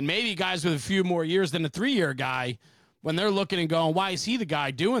 And maybe guys with a few more years than a 3-year guy, when they're looking and going, why is he the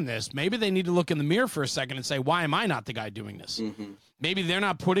guy doing this? Maybe they need to look in the mirror for a second and say, why am I not the guy doing this? Mm-hmm. Maybe they're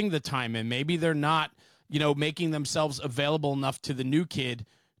not putting the time in. Maybe they're not, making themselves available enough to the new kid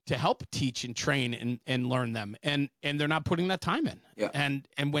to help teach and train and learn them. And they're not putting that time in. Yeah.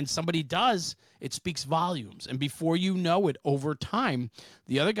 And when somebody does, it speaks volumes. And before you know it, over time,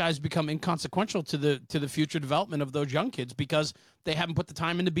 the other guys become inconsequential to the future development of those young kids because they haven't put the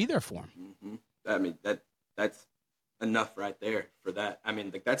time in to be there for them. Mm-hmm. I mean, that's enough right there for that. I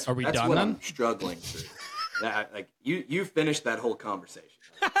mean, like that's what then? I'm struggling through. Like you finished that whole conversation.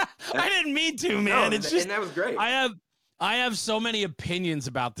 I didn't mean to, man. No, it's just, and that was great. I have so many opinions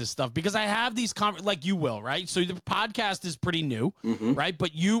about this stuff because I have these like you will, right? So the podcast is pretty new, mm-hmm. right?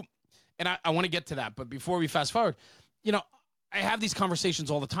 But I want to get to that. But before we fast forward, I have these conversations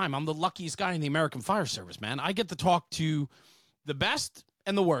all the time. I'm the luckiest guy in the American Fire Service, man. I get to talk to the best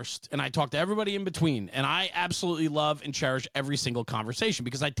and the worst, and I talk to everybody in between. And I absolutely love and cherish every single conversation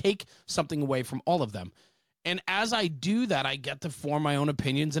because I take something away from all of them. And as I do that, I get to form my own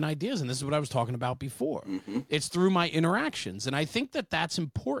opinions and ideas. And this is what I was talking about before. Mm-hmm. It's through my interactions. And I think that that's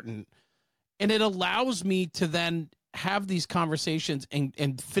important. And it allows me to then have these conversations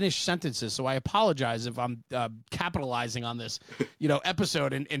and finish sentences. So I apologize if I'm capitalizing on this,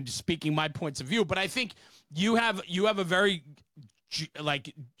 episode and speaking my points of view. But I think you have a very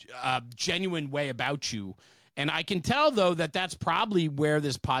genuine way about you. And I can tell, though, that that's probably where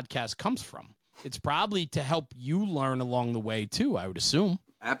this podcast comes from. It's probably to help you learn along the way too, I would assume.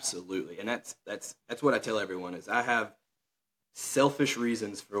 Absolutely. And that's what I tell everyone is I have selfish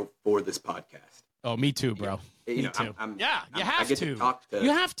reasons for this podcast. Oh, me too, bro. Me too. You have to talk to.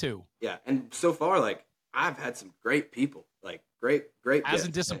 You have to. Yeah. And so far, like, I've had some great people, like great.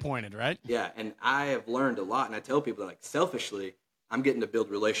 Hasn't disappointed, right? Yeah. And I have learned a lot. And I tell people, like, selfishly, I'm getting to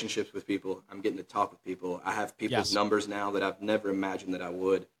build relationships with people. I'm getting to talk with people. I have people's numbers now that I've never imagined that I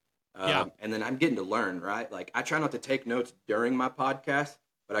would. And then I'm getting to learn, right? Like, I try not to take notes during my podcast,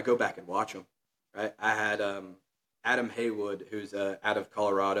 but I go back and watch them, right? I had Adam Haywood, who's out of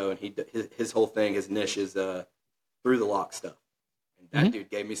Colorado, and his whole thing, his niche is through the lock stuff. And that dude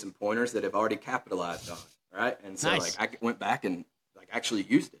gave me some pointers that I've already capitalized on, right? And so, nice. like, I went back and, like, actually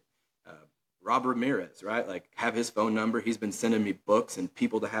used it. Rob Ramirez, right? Like, have his phone number. He's been sending me books and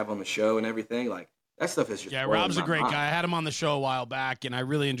people to have on the show and everything. Like, that stuff is just Rob's a great guy. I had him on the show a while back, and I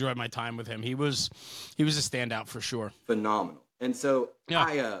really enjoyed my time with him. He was a standout for sure. Phenomenal. And so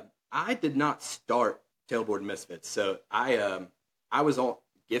I did not start Tailboard Misfits. So I was all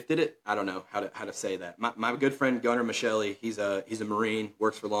gifted it. I don't know how to say that. My good friend Gunnar Michelli, he's a Marine,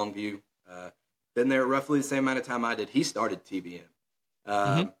 works for Longview. Been there roughly the same amount of time I did. He started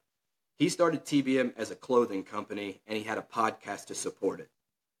TBM. He started TBM as a clothing company, and he had a podcast to support it.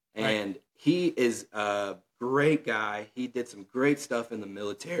 And he is a great guy. He did some great stuff in the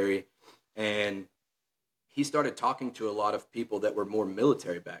military, and he started talking to a lot of people that were more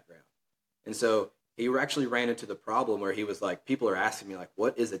military background. And so he actually ran into the problem where he was like, people are asking me, like,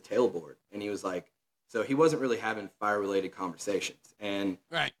 what is a tailboard? And he was like, so he wasn't really having fire-related conversations. And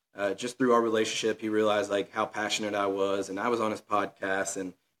just through our relationship, he realized, like, how passionate I was, and I was on his podcast,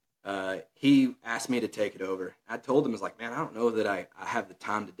 and he asked me to take it over. I told him, I was like, man, I don't know that I have the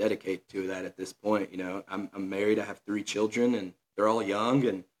time to dedicate to that at this point. You know, I'm married. I have 3 children, and they're all young.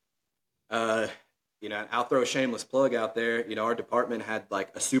 And, you know, I'll throw a shameless plug out there. You know, our department had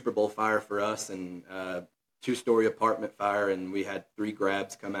like a Super Bowl fire for us, and 2-story apartment fire, and we had 3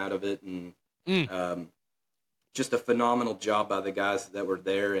 grabs come out of it. And just a phenomenal job by the guys that were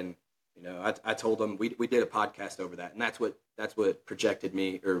there. And, you know, I told them we did a podcast over that, and that's what projected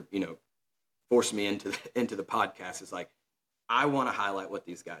me, or, you know, forced me into the podcast. Is like, I want to highlight what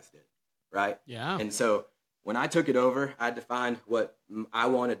these guys did, right? Yeah. And so when I took it over, I defined what I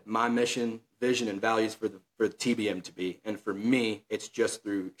wanted my mission, vision, and values for the TBM to be. And for me, it's just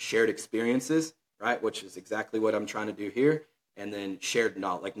through shared experiences, right? Which is exactly what I'm trying to do here, and then shared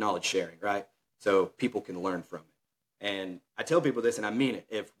knowledge, like knowledge sharing, right? So people can learn from it. And I tell people this, and I mean it.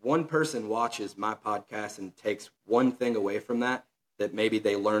 If one person watches my podcast and takes one thing away from that maybe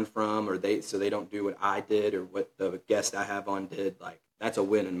they learn from, or they don't do what I did or what the guest I have on did, like, that's a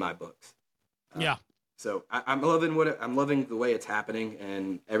win in my books. Yeah. So I'm loving the way it's happening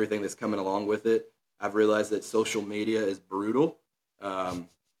and everything that's coming along with it. I've realized that social media is brutal, and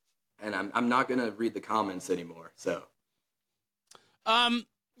I'm not going to read the comments anymore. So,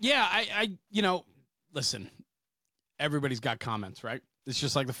 yeah, I you know, listen. Everybody's got comments, right? It's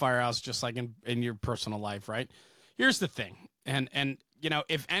just like the firehouse, just like in your personal life, right? Here's the thing. And you know,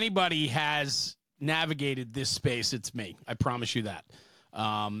 if anybody has navigated this space, it's me. I promise you that.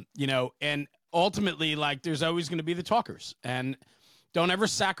 You know, and ultimately, like, there's always going to be the talkers. And don't ever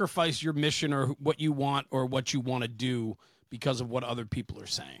sacrifice your mission or what you want to do because of what other people are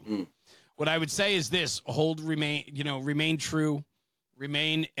saying. What I would say is this: remain true.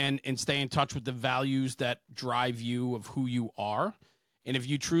 Remain and stay in touch with the values that drive you of who you are. And if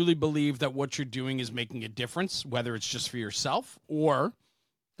you truly believe that what you're doing is making a difference, whether it's just for yourself or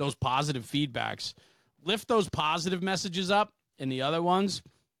those positive feedbacks, lift those positive messages up, and the other ones,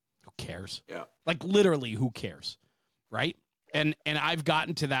 who cares? Yeah. Like, literally, who cares? Right? And I've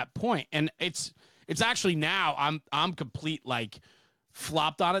gotten to that point, and it's actually now I'm complete, like,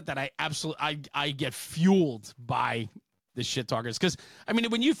 flopped on it, that I get fueled by the shit talkers. Because, I mean,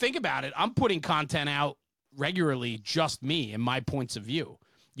 when you think about it, I'm putting content out regularly, just me and my points of view.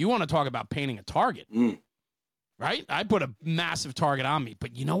 You want to talk about painting a target, right? I put a massive target on me.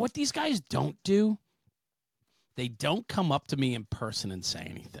 But you know what these guys don't do? They don't come up to me in person and say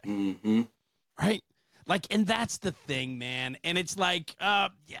anything, right? Like, and that's the thing, man. And it's like,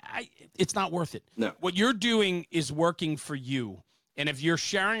 it's not worth it. No. What you're doing is working for you. And if you're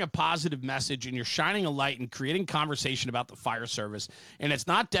sharing a positive message and you're shining a light and creating conversation about the fire service, and it's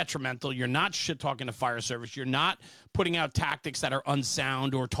not detrimental, you're not shit talking to fire service, you're not putting out tactics that are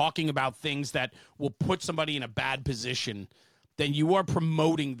unsound or talking about things that will put somebody in a bad position, then you are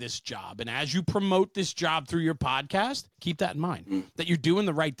promoting this job. And as you promote this job through your podcast, keep that in mind, that you're doing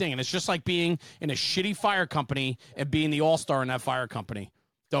the right thing. And it's just like being in a shitty fire company and being the all-star in that fire company.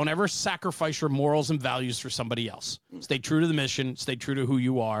 Don't ever sacrifice your morals and values for somebody else. Stay true to the mission, stay true to who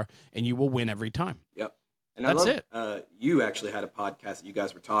you are, and you will win every time. Yep. And that's it. You actually had a podcast that you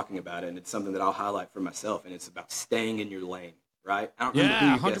guys were talking about it, and it's something that I'll highlight for myself, and it's about staying in your lane, right? I don't remember who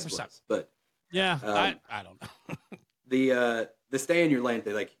your 100%. guest was, but yeah, I don't know. The stay in your lane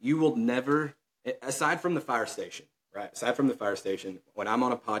thing, like, you will never, aside from the fire station, right? Aside from the fire station, when I'm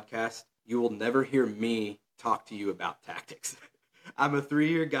on a podcast, you will never hear me talk to you about tactics. I'm a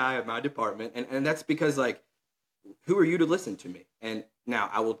 3-year guy at my department, and that's because, like, who are you to listen to me? And now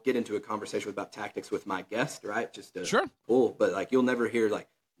I will get into a conversation about tactics with my guest, right? Just to pull, but, like, you'll never hear, like,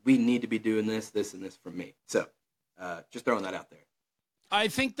 we need to be doing this, and this from me. So just throwing that out there. I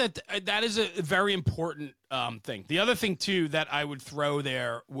think that is a very important thing. The other thing, too, that I would throw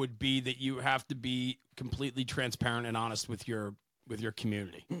there would be that you have to be completely transparent and honest with your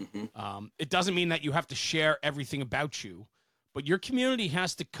community. It doesn't mean that you have to share everything about you, but your community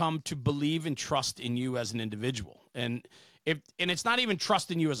has to come to believe and trust in you as an individual. And it's not even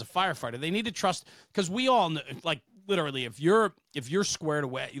trust in you as a firefighter. They need to trust, because we all know, like, literally, if you're squared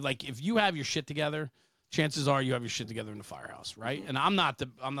away, like, if you have your shit together, chances are you have your shit together in the firehouse, right? And I'm not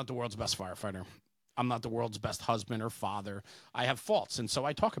the world's best firefighter. I'm not the world's best husband or father. I have faults, and so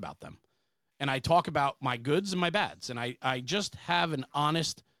I talk about them. And I talk about my goods and my bads. And I just have an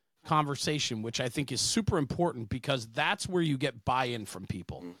honest conversation, which I think is super important, because that's where you get buy-in from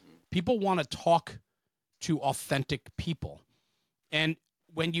people. People want to talk to authentic people. And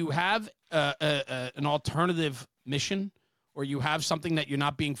when you have an alternative mission, or you have something that you're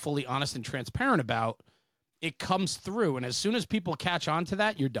not being fully honest and transparent about, it comes through. And as soon as people catch on to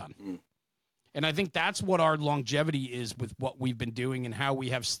that, you're done. And I think that's what our longevity is with what we've been doing and how we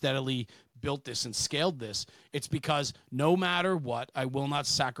have steadily built this and scaled this. It's because no matter what, I will not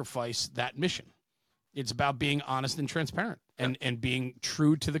sacrifice that mission. It's about being honest and transparent and being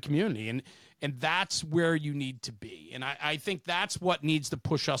true to the community. And that's where you need to be. And I think that's what needs to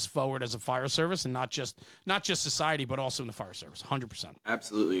push us forward as a fire service, and not just society, but also in the fire service. 100%.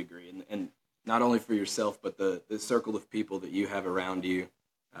 Absolutely agree. And not only for yourself, but the circle of people that you have around you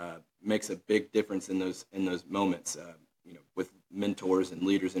makes a big difference in those moments. With mentors and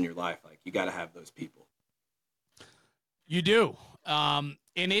leaders in your life, like, you got to have those people. You do. And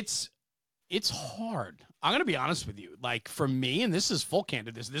it's hard. I'm going to be honest with you. Like, for me, and this is full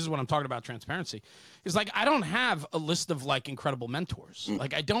candid, this is what I'm talking about, transparency, is like, I don't have a list of like incredible mentors.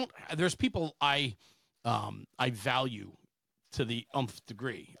 Like, there's people I value to the umph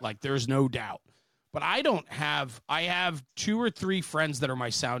degree. Like, there's no doubt. But I have 2 or 3 friends that are my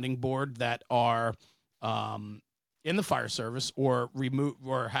sounding board that are in the fire service or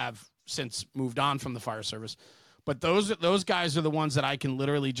have since moved on from the fire service. But those guys are the ones that I can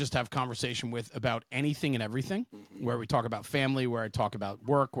literally just have conversation with about anything and everything, where we talk about family, where I talk about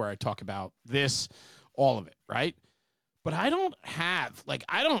work, where I talk about this, all of it, right? But I don't have, like,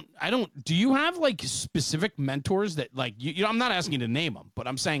 do you have like specific mentors that, like, you know, I'm not asking you to name them, but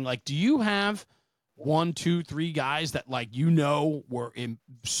I'm saying, like, do you have 1, 2, 3 guys that, like, you know, were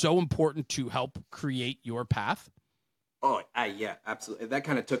so important to help create your path? Oh, yeah, absolutely. That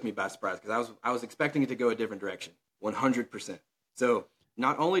kind of took me by surprise, because I was expecting it to go a different direction, 100%. So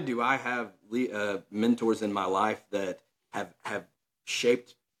not only do I have mentors in my life that have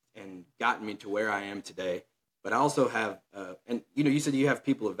shaped and gotten me to where I am today, but I also have, and you know, you said you have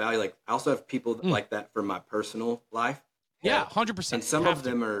people of value. Like, I also have people like that for my personal life. Yeah, 100%. And some of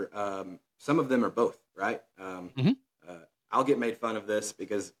them are both, right? I'll get made fun of this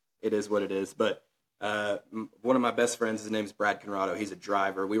because it is what it is, but one of my best friends, his name's Brad Conrado. He's a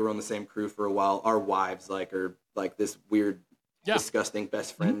driver. We were on the same crew for a while. Our wives are like this weird, disgusting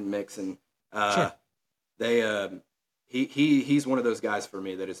best friend mix, and he's one of those guys for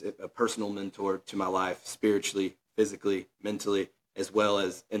me that is a personal mentor to my life, spiritually, physically, mentally, as well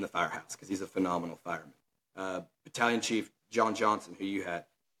as in the firehouse, because he's a phenomenal fireman. Battalion Chief John Johnson, who you had,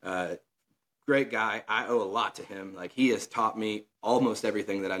 great guy. I owe a lot to him. Like, he has taught me almost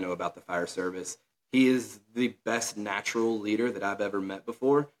everything that I know about the fire service. He is the best natural leader that I've ever met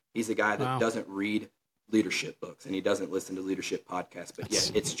before. He's a guy that doesn't read leadership books, and he doesn't listen to leadership podcasts, but yet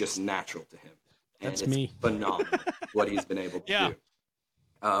it's just natural to him. And that's it's me. Phenomenal what he's been able to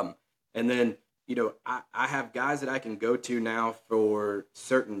do. And then, you know, I have guys that I can go to now for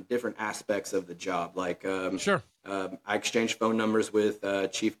certain different aspects of the job. Like, I exchange phone numbers with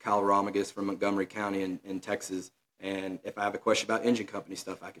Chief Kyle Romagus from Montgomery County in Texas. And if I have a question about engine company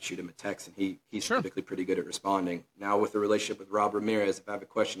stuff, I could shoot him a text, and he's typically pretty good at responding. Now, with the relationship with Rob Ramirez, if I have a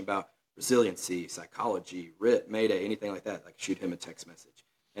question about resiliency, psychology, RIT, Mayday, anything like that, I could shoot him a text message.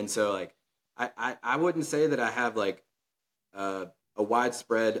 And so, like, I wouldn't say that I have, like, a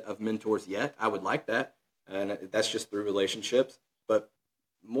widespread of mentors yet. I would like that, and that's just through relationships. But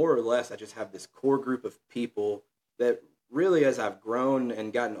more or less, I just have this core group of people that really, as I've grown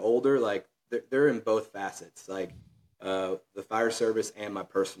and gotten older, like, they're in both facets. Like, the fire service and my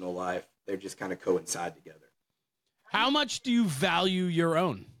personal life, they're just kind of coincide together. How much do you value your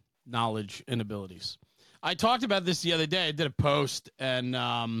own knowledge and abilities? I talked about this the other day. I did a post, and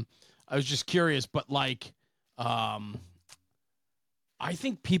I was just curious, but, like, I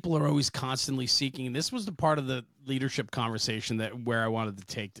think people are always constantly seeking, and this was the part of the leadership conversation where I wanted to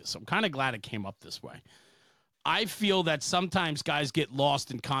take this. I'm kind of glad it came up this way. I feel that sometimes guys get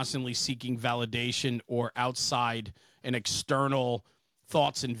lost in constantly seeking validation or outside and external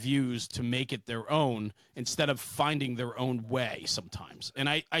thoughts and views to make it their own, instead of finding their own way sometimes. And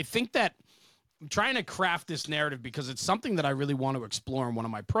I think that I'm trying to craft this narrative because it's something that I really want to explore in one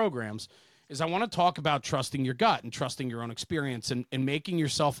of my programs. Is I want to talk about trusting your gut and trusting your own experience, and making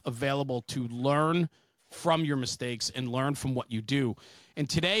yourself available to learn from your mistakes and learn from what you do. And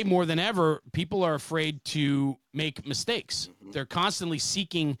today, more than ever, people are afraid to make mistakes. They're constantly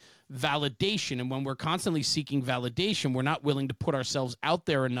seeking validation. And when we're constantly seeking validation, we're not willing to put ourselves out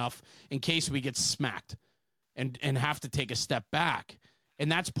there enough in case we get smacked and have to take a step back. And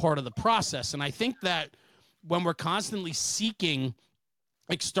that's part of the process. And I think that when we're constantly seeking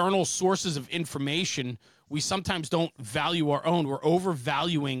external sources of information, we sometimes don't value our own. We're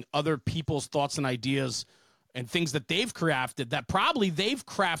overvaluing other people's thoughts and ideas and things that they've crafted, that probably they've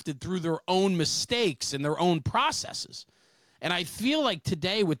crafted through their own mistakes and their own processes. And I feel like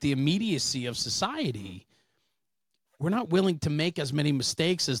today, with the immediacy of society, we're not willing to make as many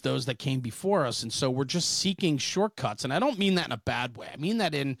mistakes as those that came before us. And so we're just seeking shortcuts. And I don't mean that in a bad way. I mean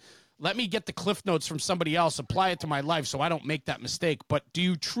that in, let me get the cliff notes from somebody else, apply it to my life so I don't make that mistake. But do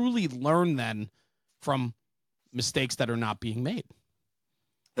you truly learn then from mistakes that are not being made?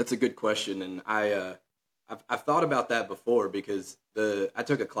 That's a good question. And I've thought about that before because I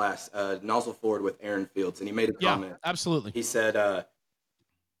took a class, nozzle forward with Aaron Fields, and he made a comment. Absolutely. He said,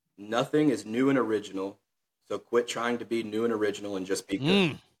 nothing is new and original, so quit trying to be new and original and just be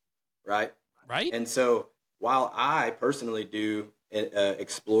good. Right? Right. And so while I personally do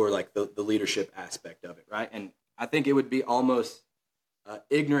explore like the leadership aspect of it, right? And I think it would be almost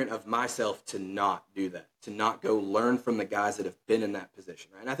ignorant of myself to not do that, to not go learn from the guys that have been in that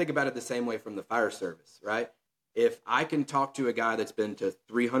position, right? And I think about it the same way from the fire service, right? If I can talk to a guy that's been to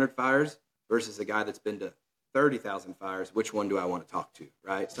 300 fires versus a guy that's been to 30,000 fires, which one do I want to talk to,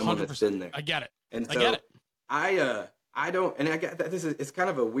 right? Someone 100%. that's been there. I get it. And so I get it. I don't, and I get that it's kind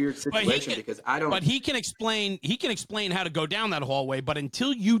of a weird situation because I don't. But he can explain how to go down that hallway, but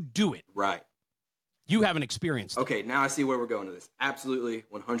until you do it, right, you haven't experienced it. Okay, now I see where we're going to this. Absolutely,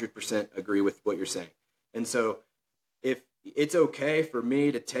 100% agree with what you're saying. And so if it's okay for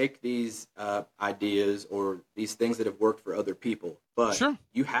me to take these ideas or these things that have worked for other people, but sure,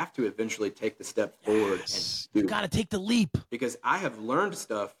 you have to eventually take the step forward. And you got to take the leap. Because I have learned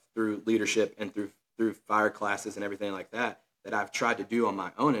stuff through leadership and through fire classes and everything like that I've tried to do on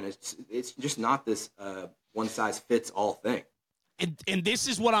my own, and it's just not this one size fits all thing. And this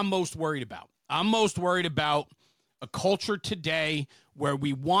is what I'm most worried about. I'm most worried about a culture today where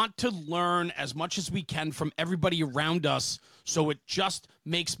we want to learn as much as we can from everybody around us, so it just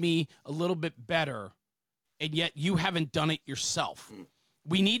makes me a little bit better, and yet you haven't done it yourself.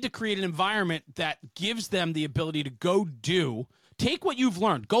 We need to create an environment that gives them the ability to take what you've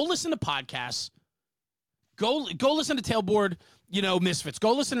learned, go listen to podcasts, go listen to Tailboard, Misfits,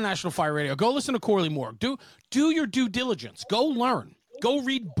 go listen to National Fire Radio, go listen to Corley Moore, do your due diligence, go learn. Go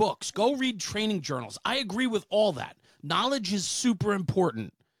read books. Go read training journals. I agree with all that. Knowledge is super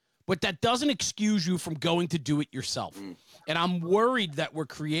important, but that doesn't excuse you from going to do it yourself. And I'm worried that we're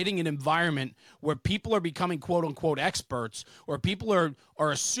creating an environment where people are becoming quote unquote experts, or people are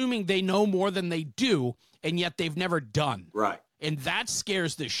assuming they know more than they do, and yet they've never done. Right. And that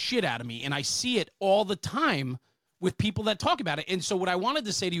scares the shit out of me. And I see it all the time with people that talk about it. And so what I wanted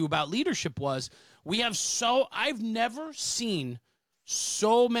to say to you about leadership was I've never seen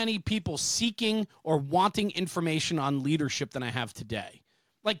so many people seeking or wanting information on leadership than I have today.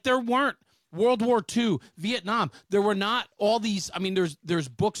 Like, there weren't World War II, Vietnam. There were not all these. I mean, there's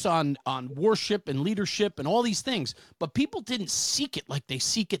books on warship and leadership and all these things, but people didn't seek it like they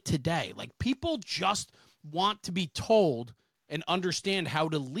seek it today. Like, people just want to be told and understand how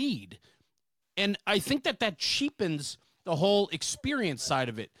to lead. And I think that cheapens the whole experience side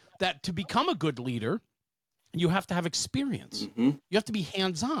of it, that to become a good leader, you have to have experience. You have to be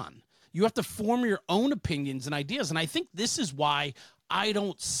hands-on. You have to form your own opinions and ideas. And I think this is why I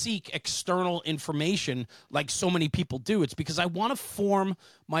don't seek external information like so many people do. It's because I want to form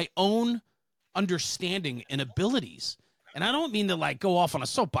my own understanding and abilities. And I don't mean to go off on a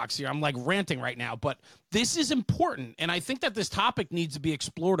soapbox here. I'm ranting right now, but this is important. And I think that this topic needs to be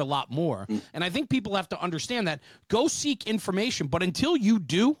explored a lot more. And I think people have to understand that. Go seek information, but until you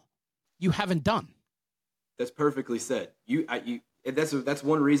do, you haven't done. That's perfectly said. That's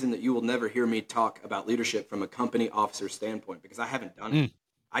one reason that you will never hear me talk about leadership from a company officer standpoint, because I haven't done it.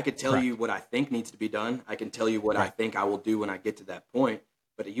 I could tell you what I think needs to be done. I can tell you what I think I will do when I get to that point,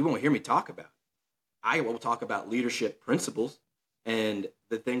 but you won't hear me talk about it. I will talk about leadership principles and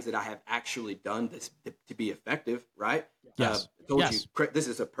the things that I have actually done to be effective, right? Yes. I told you, this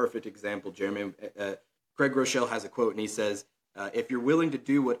is a perfect example, Jeremy. Craig Rochelle has a quote, and he says, if you're willing to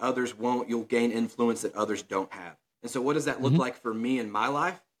do what others won't, you'll gain influence that others don't have. And so what does that look like for me in my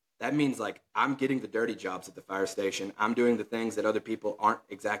life? That means I'm getting the dirty jobs at the fire station. I'm doing the things that other people aren't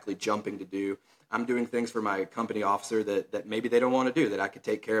exactly jumping to do. I'm doing things for my company officer that maybe they don't want to do, that I could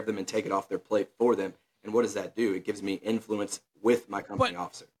take care of them and take it off their plate for them. And what does that do? It gives me influence with my company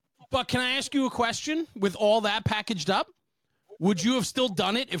officer. But can I ask you a question? With all that packaged up, would you have still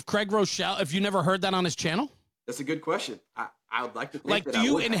done it if Craig Rochelle, if you never heard that on his channel? That's a good question. I would like to think that do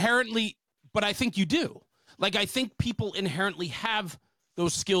you inherently, have. But I think you do. I think people inherently have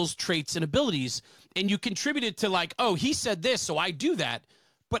those skills, traits, and abilities, and you contributed to oh, he said this, so I do that.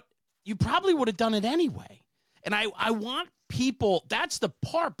 But you probably would have done it anyway. And I want people, that's the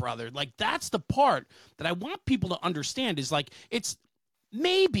part, brother. That's the part that I want people to understand is it's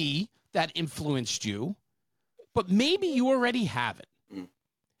maybe that influenced you, but maybe you already have it.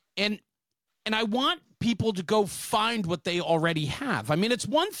 And I want people to go find what they already have. I mean, it's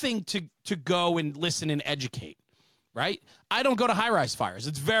one thing to go and listen and educate, right? I don't go to high-rise fires.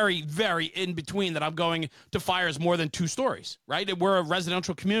 It's very, very in between that I'm going to fires more than 2 stories, right? We're a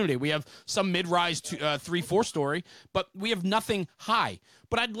residential community. We have some mid-rise 3, 4 story, but we have nothing high.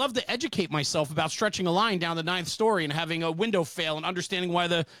 But I'd love to educate myself about stretching a line down the 9th story and having a window fail and understanding why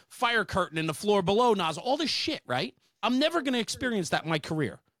the fire curtain in the floor below nozzle, all this shit, right? I'm never going to experience that in my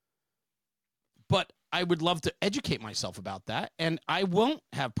career. But I would love to educate myself about that, and I won't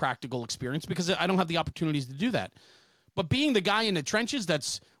have practical experience because I don't have the opportunities to do that. But being the guy in the trenches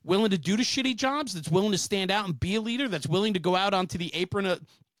that's willing to do the shitty jobs, that's willing to stand out and be a leader, that's willing to go out onto the apron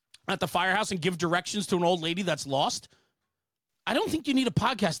at the firehouse and give directions to an old lady that's lost, I don't think you need a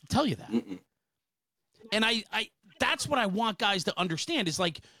podcast to tell you that. Mm-mm. And I that's what I want guys to understand is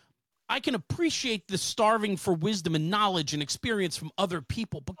like, I can appreciate the starving for wisdom and knowledge and experience from other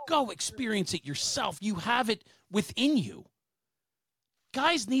people, but go experience it yourself. You have it within you.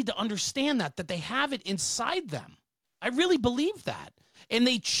 Guys need to understand that they have it inside them. I really believe that. And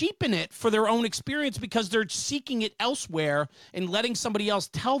they cheapen it for their own experience because they're seeking it elsewhere and letting somebody else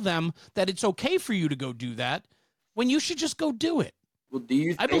tell them that it's okay for you to go do that when you should just go do it. Well,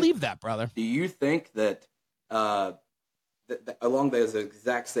 I believe that, brother. Do you think that, that along those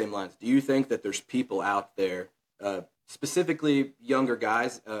exact same lines, do you think that there's people out there, specifically younger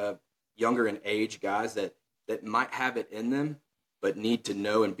guys, younger in age guys that might have it in them, but need to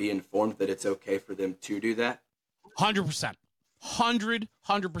know and be informed that it's okay for them to do that? 100%.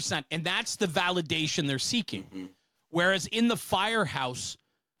 100%. And that's the validation they're seeking. Mm-hmm. Whereas in the firehouse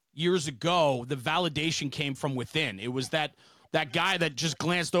years ago, the validation came from within. It was that guy that just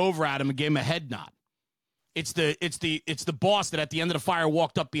glanced over at him and gave him a head nod. It's the boss that at the end of the fire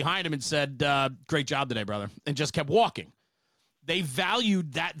walked up behind him and said, great job today, brother, and just kept walking. They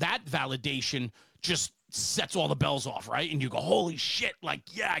valued that validation just sets all the bells off, right? And you go, holy shit, like,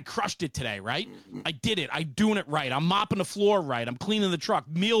 yeah, I crushed it today, right? Mm-hmm. I did it. I'm doing it right. I'm mopping the floor right. I'm cleaning the truck.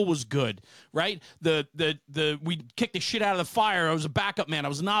 Meal was good, right? We kicked the shit out of the fire. I was a backup man. I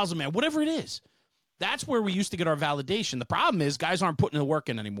was a nozzle man, whatever it is. That's where we used to get our validation. The problem is guys aren't putting the work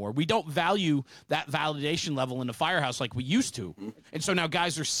in anymore. We don't value that validation level in the firehouse like we used to. Mm-hmm. And so now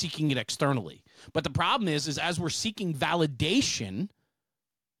guys are seeking it externally. But the problem is as we're seeking validation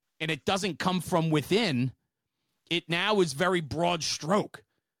and it doesn't come from within, it now is very broad stroke.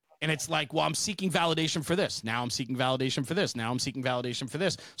 And it's like, well, I'm seeking validation for this. Now I'm seeking validation for this. Now I'm seeking validation for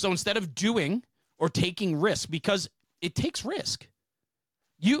this. So instead of doing or taking risk, because it takes risk,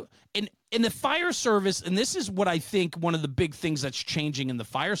 in the fire service, and this is what I think one of the big things that's changing in the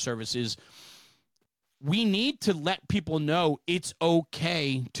fire service is we need to let people know it's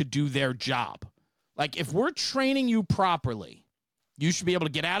okay to do their job. Like if we're training you properly, you should be able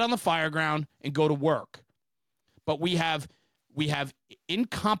to get out on the fire ground and go to work. But we have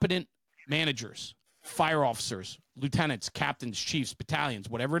incompetent managers, fire officers, lieutenants, captains, chiefs, battalions,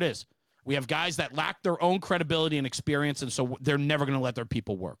 whatever it is. We have guys that lack their own credibility and experience, and so they're never going to let their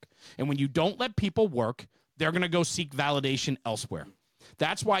people work. And when you don't let people work, they're going to go seek validation elsewhere.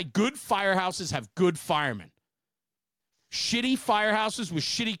 That's why good firehouses have good firemen. Shitty firehouses with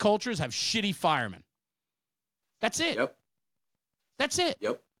shitty cultures have shitty firemen. That's it. Yep. That's it.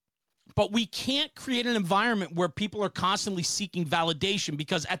 Yep. But we can't create an environment where people are constantly seeking validation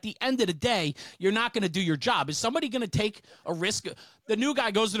because at the end of the day, you're not going to do your job. Is somebody going to take a risk? The new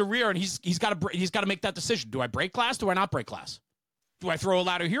guy goes to the rear and he's got to make that decision. Do I break glass? Do I not break glass? Do I throw a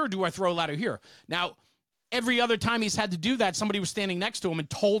ladder here or do I throw a ladder here? Now, every other time he's had to do that, somebody was standing next to him and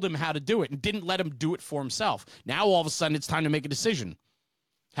told him how to do it and didn't let him do it for himself. Now, all of a sudden, it's time to make a decision.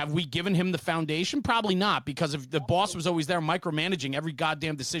 Have we given him the foundation? Probably not, because if the boss was always there micromanaging every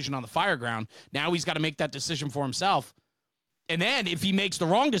goddamn decision on the fire ground, now he's got to make that decision for himself. And then if he makes the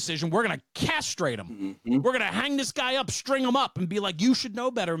wrong decision, we're going to castrate him. Mm-hmm. We're going to hang this guy up, string him up, and be like, you should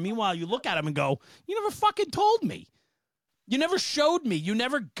know better. Meanwhile, you look at him and go, you never fucking told me. You never showed me. You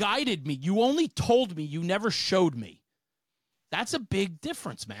never guided me. You only told me. You never showed me. That's a big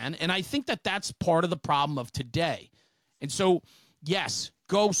difference, man. And I think that that's part of the problem of today. And so, yes,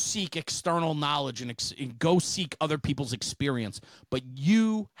 go seek external knowledge and go seek other people's experience. But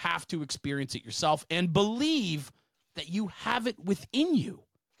you have to experience it yourself and believe that you have it within you.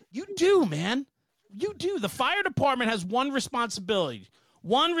 You do, man. You do. The fire department has one responsibility,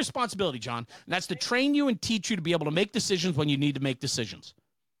 John, and that's to train you and teach you to be able to make decisions when you need to make decisions.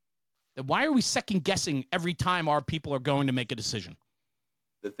 Then why are we second guessing every time our people are going to make a decision?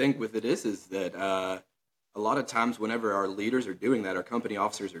 The thing with it is that a lot of times whenever our leaders are doing that, our company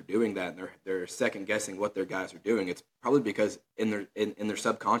officers are doing that, and they're second guessing what their guys are doing, it's probably because in their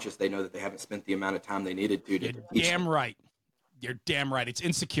subconscious they know that they haven't spent the amount of time they needed to You're teach damn them. right. You're damn right. It's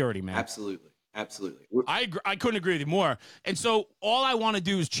insecurity, man. Absolutely. I couldn't agree with you more. And so all I want to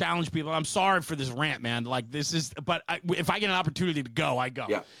do is challenge people. I'm sorry for this rant, man. Like this is, but if I get an opportunity to go, I go.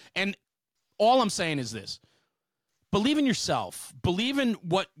 Yeah. And all I'm saying is this: believe in yourself. Believe in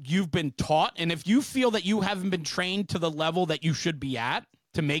what you've been taught. And if you feel that you haven't been trained to the level that you should be at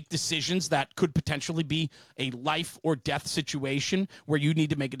to make decisions that could potentially be a life or death situation where you need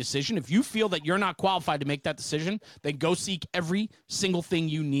to make a decision, if you feel that you're not qualified to make that decision, then go seek every single thing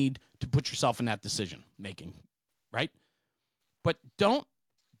you need to put yourself in that decision making, right? But don't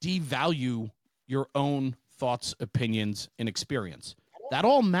devalue your own thoughts, opinions, and experience. That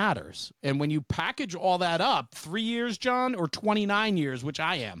all matters. And when you package all that up, 3 years, John, or 29 years, which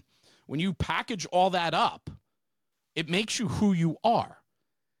I am, when you package all that up, it makes you who you are.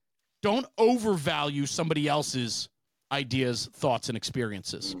 Don't overvalue somebody else's ideas, thoughts, and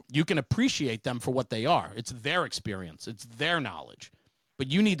experiences. You can appreciate them for what they are. It's their experience. It's their knowledge. But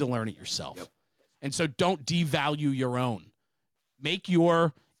you need to learn it yourself. Yep. And so don't devalue your own. Make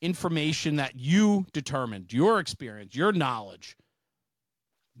your information that you determined, your experience, your knowledge,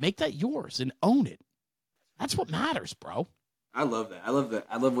 make that yours and own it. That's what matters, bro. I love that. I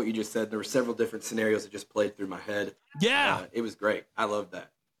love what you just said. There were several different scenarios that just played through my head. Yeah. It was great. I love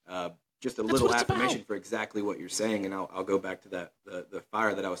that. Just a That's little what it's affirmation about. for exactly what you're saying, and I'll go back to that the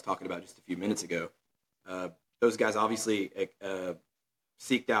fire that I was talking about just a few minutes ago. Those guys obviously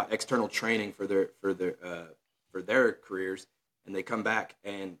seeked out external training for their careers, and they come back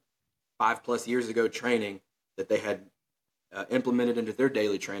and 5+ years ago training that they had implemented into their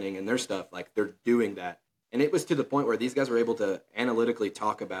daily training and their stuff, like they're doing that. And it was to the point where these guys were able to analytically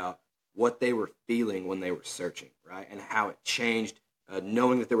talk about what they were feeling when they were searching, right? And how it changed,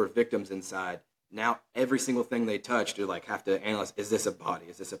 knowing that there were victims inside. Now every single thing they touch, they like have to analyze, is this a body?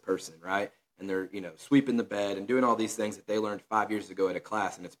 Is this a person, right? And they're, sweeping the bed and doing all these things that they learned 5 years ago at a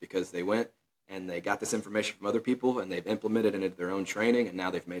class. And it's because they went and they got this information from other people and they've implemented it into their own training, and now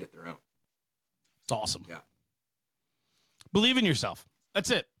they've made it their own. It's awesome. Yeah. Believe in yourself.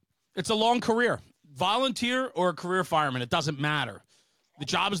 That's it. It's a long career. Volunteer or a career fireman, it doesn't matter. The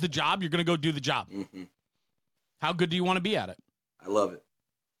job is the job. You're going to go do the job. Mm-hmm. How good do you want to be at it? I love it.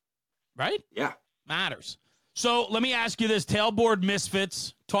 Right? Yeah. Matters. So let me ask you this, Tailboard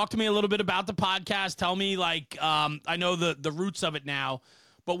Misfits. Talk to me a little bit about the podcast. Tell me, I know the roots of it now,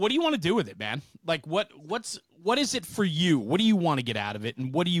 but what do you want to do with it, man? Like, what is it for you? What do you want to get out of it,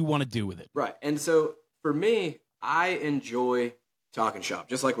 and what do you want to do with it? Right. And so for me, I enjoy talking shop,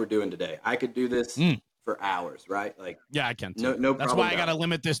 just like we're doing today. I could do this for hours, right? Like, yeah, I can. No problem. That's why I got to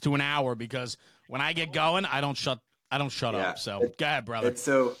limit this to an hour, because when I get going, I don't shut up. So go ahead, brother. And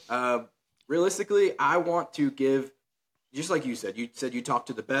so realistically, I want to give, just like you said you talk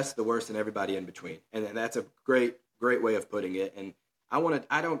to the best, the worst, and everybody in between. And that's a great way of putting it. And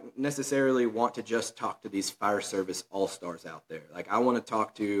I don't necessarily want to just talk to these fire service all-stars out there. Like, I want to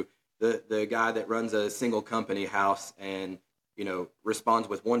talk to the guy that runs a single company house and, responds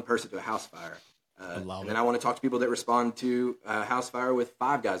with one person to a house fire. And then I want to talk to people that respond to a house fire with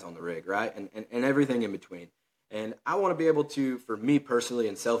 5 guys on the rig, right? And everything in between. And I want to be able to, for me personally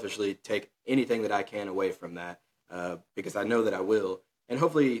and selfishly, take anything that I can away from that, because I know that I will. And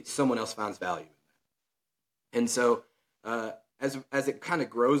hopefully someone else finds value in that. And so as it kind of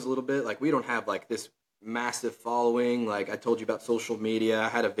grows a little bit, like, we don't have like this massive following. Like I told you about social media, I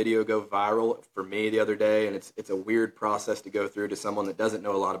had a video go viral for me the other day, and it's a weird process to go through to someone that doesn't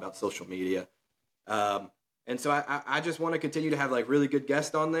know a lot about social media. And so I just want to continue to have like really good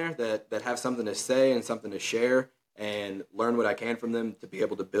guests on there that have something to say and something to share, and learn what I can from them to be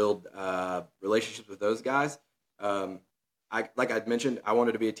able to build relationships with those guys. Like I'd mentioned, I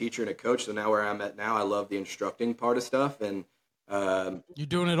wanted to be a teacher and a coach. So now where I'm at now, I love the instructing part of stuff. And you're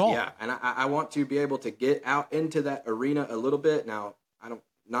doing it all. Yeah. And I want to be able to get out into that arena a little bit. Now,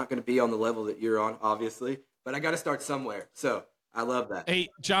 not going to be on the level that you're on, obviously, but I got to start somewhere. So I love that. Hey,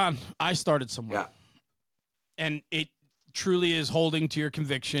 John, I started somewhere. Yeah. And it truly is holding to your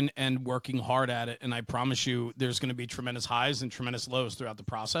conviction and working hard at it. And I promise you, there's going to be tremendous highs and tremendous lows throughout the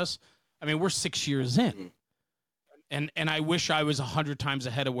process. I mean, we're 6 years in. Mm-hmm. And I wish I was 100 times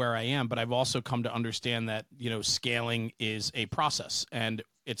ahead of where I am, but I've also come to understand that, scaling is a process and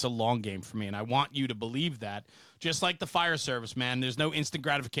it's a long game for me. And I want you to believe that, just like the fire service, man, there's no instant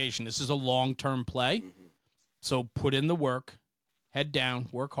gratification. This is a long-term play. Mm-hmm. So put in the work, head down,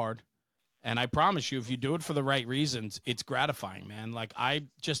 work hard, And I promise you, if you do it for the right reasons, it's gratifying, man. Like, I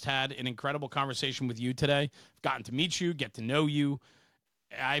just had an incredible conversation with you today. I've gotten to meet you, get to know you.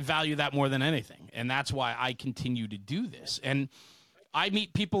 I value that more than anything. And that's why I continue to do this. And I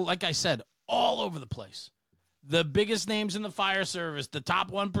meet people, like I said, all over the place. The biggest names in the fire service, the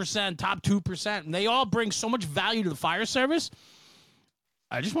top 1%, top 2%, and they all bring so much value to the fire service.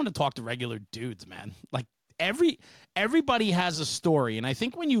 I just want to talk to regular dudes, man. Like, everybody has a story, and I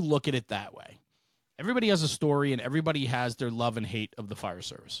think when you look at it that way, everybody has a story, and everybody has their love and hate of the fire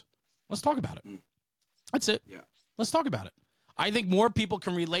service. Let's talk about it. That's it. Yeah. Let's talk about it. I think more people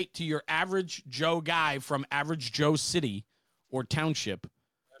can relate to your average Joe guy from average Joe city or township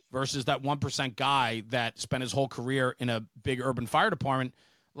versus that 1% guy that spent his whole career in a big urban fire department.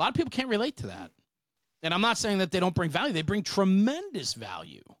 A lot of people can't relate to that. And I'm not saying that they don't bring value. They bring tremendous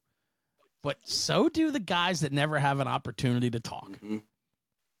value. But so do the guys that never have an opportunity to talk. Mm-hmm.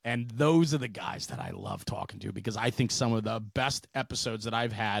 And those are the guys that I love talking to, because I think some of the best episodes that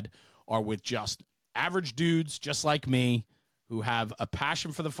I've had are with just average dudes just like me who have a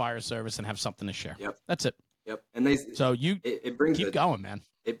passion for the fire service and have something to share. Yep. That's it. Yep. And it brings keep going, man.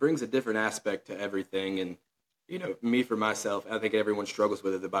 It brings a different aspect to everything. And, me for myself, I think everyone struggles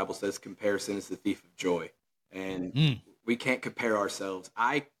with it. The Bible says comparison is the thief of joy. And we can't compare ourselves.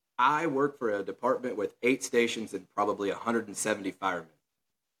 I work for a department with 8 stations and probably 170 firemen.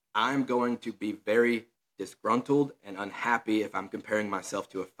 I'm going to be very disgruntled and unhappy if I'm comparing myself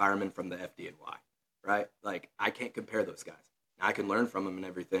to a fireman from the FDNY, right? Like, I can't compare those guys. I can learn from them and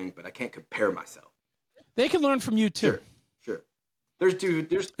everything, but I can't compare myself. They can learn from you too. Sure. There's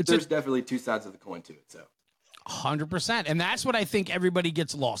definitely two sides of the coin to it. So 100%. And that's what I think everybody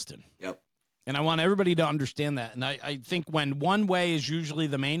gets lost in. Yep. And I want everybody to understand that. And I think when one way is usually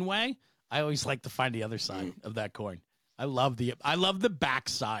the main way, I always like to find the other side of that coin. I love the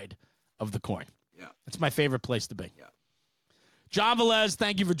backside of the coin. Yeah. It's my favorite place to be. Yeah. John Velez,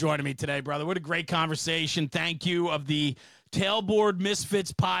 thank you for joining me today, brother. What a great conversation. Thank you, of the Tailboard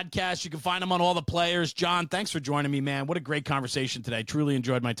Misfits podcast. You can find them on all the players. John, thanks for joining me, man. What a great conversation today. Truly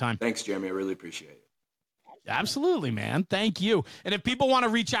enjoyed my time. Thanks, Jeremy. I really appreciate it. Absolutely, man. Thank you. And if people want to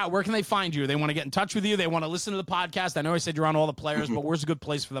reach out, where can they find you? They want to get in touch with you. They want to listen to the podcast. I know I said you're on all the players, but where's a good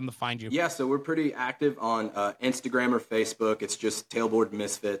place for them to find you? Yeah, so we're pretty active on Instagram or Facebook. It's just Tailboard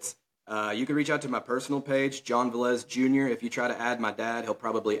Misfits. You can reach out to my personal page, John Velez Jr. If you try to add my dad, he'll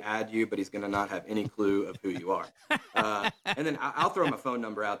probably add you, but he's going to not have any clue of who you are. And then I'll throw my phone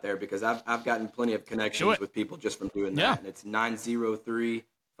number out there, because I've gotten plenty of connections with people just from doing that. Yeah. And it's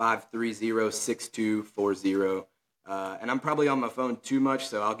 903-530-6240. And I'm probably on my phone too much,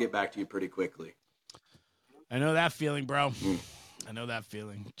 so I'll get back to you pretty quickly. I know that feeling, bro. I know that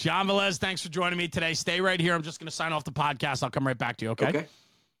feeling. John Velez, thanks for joining me today. Stay right here. I'm just going to sign off the podcast. I'll come right back to you, okay?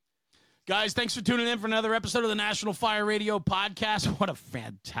 Guys, thanks for tuning in for another episode of the National Fire Radio Podcast. What a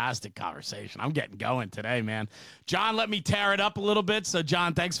fantastic conversation. I'm getting going today, man. John let me tear it up a little bit. So,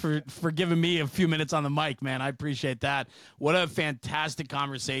 John, thanks for giving me a few minutes on the mic, man. I appreciate that. What a fantastic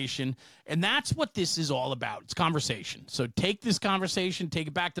conversation. And that's what this is all about. It's conversation. So take this conversation, take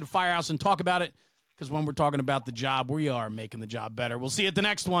it back to the firehouse and talk about it, because when we're talking about the job, we are making the job better. We'll see you at the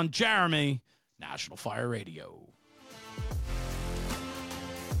next one. Jeremy, National Fire Radio.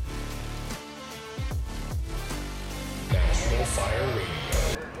 National Fire Radio.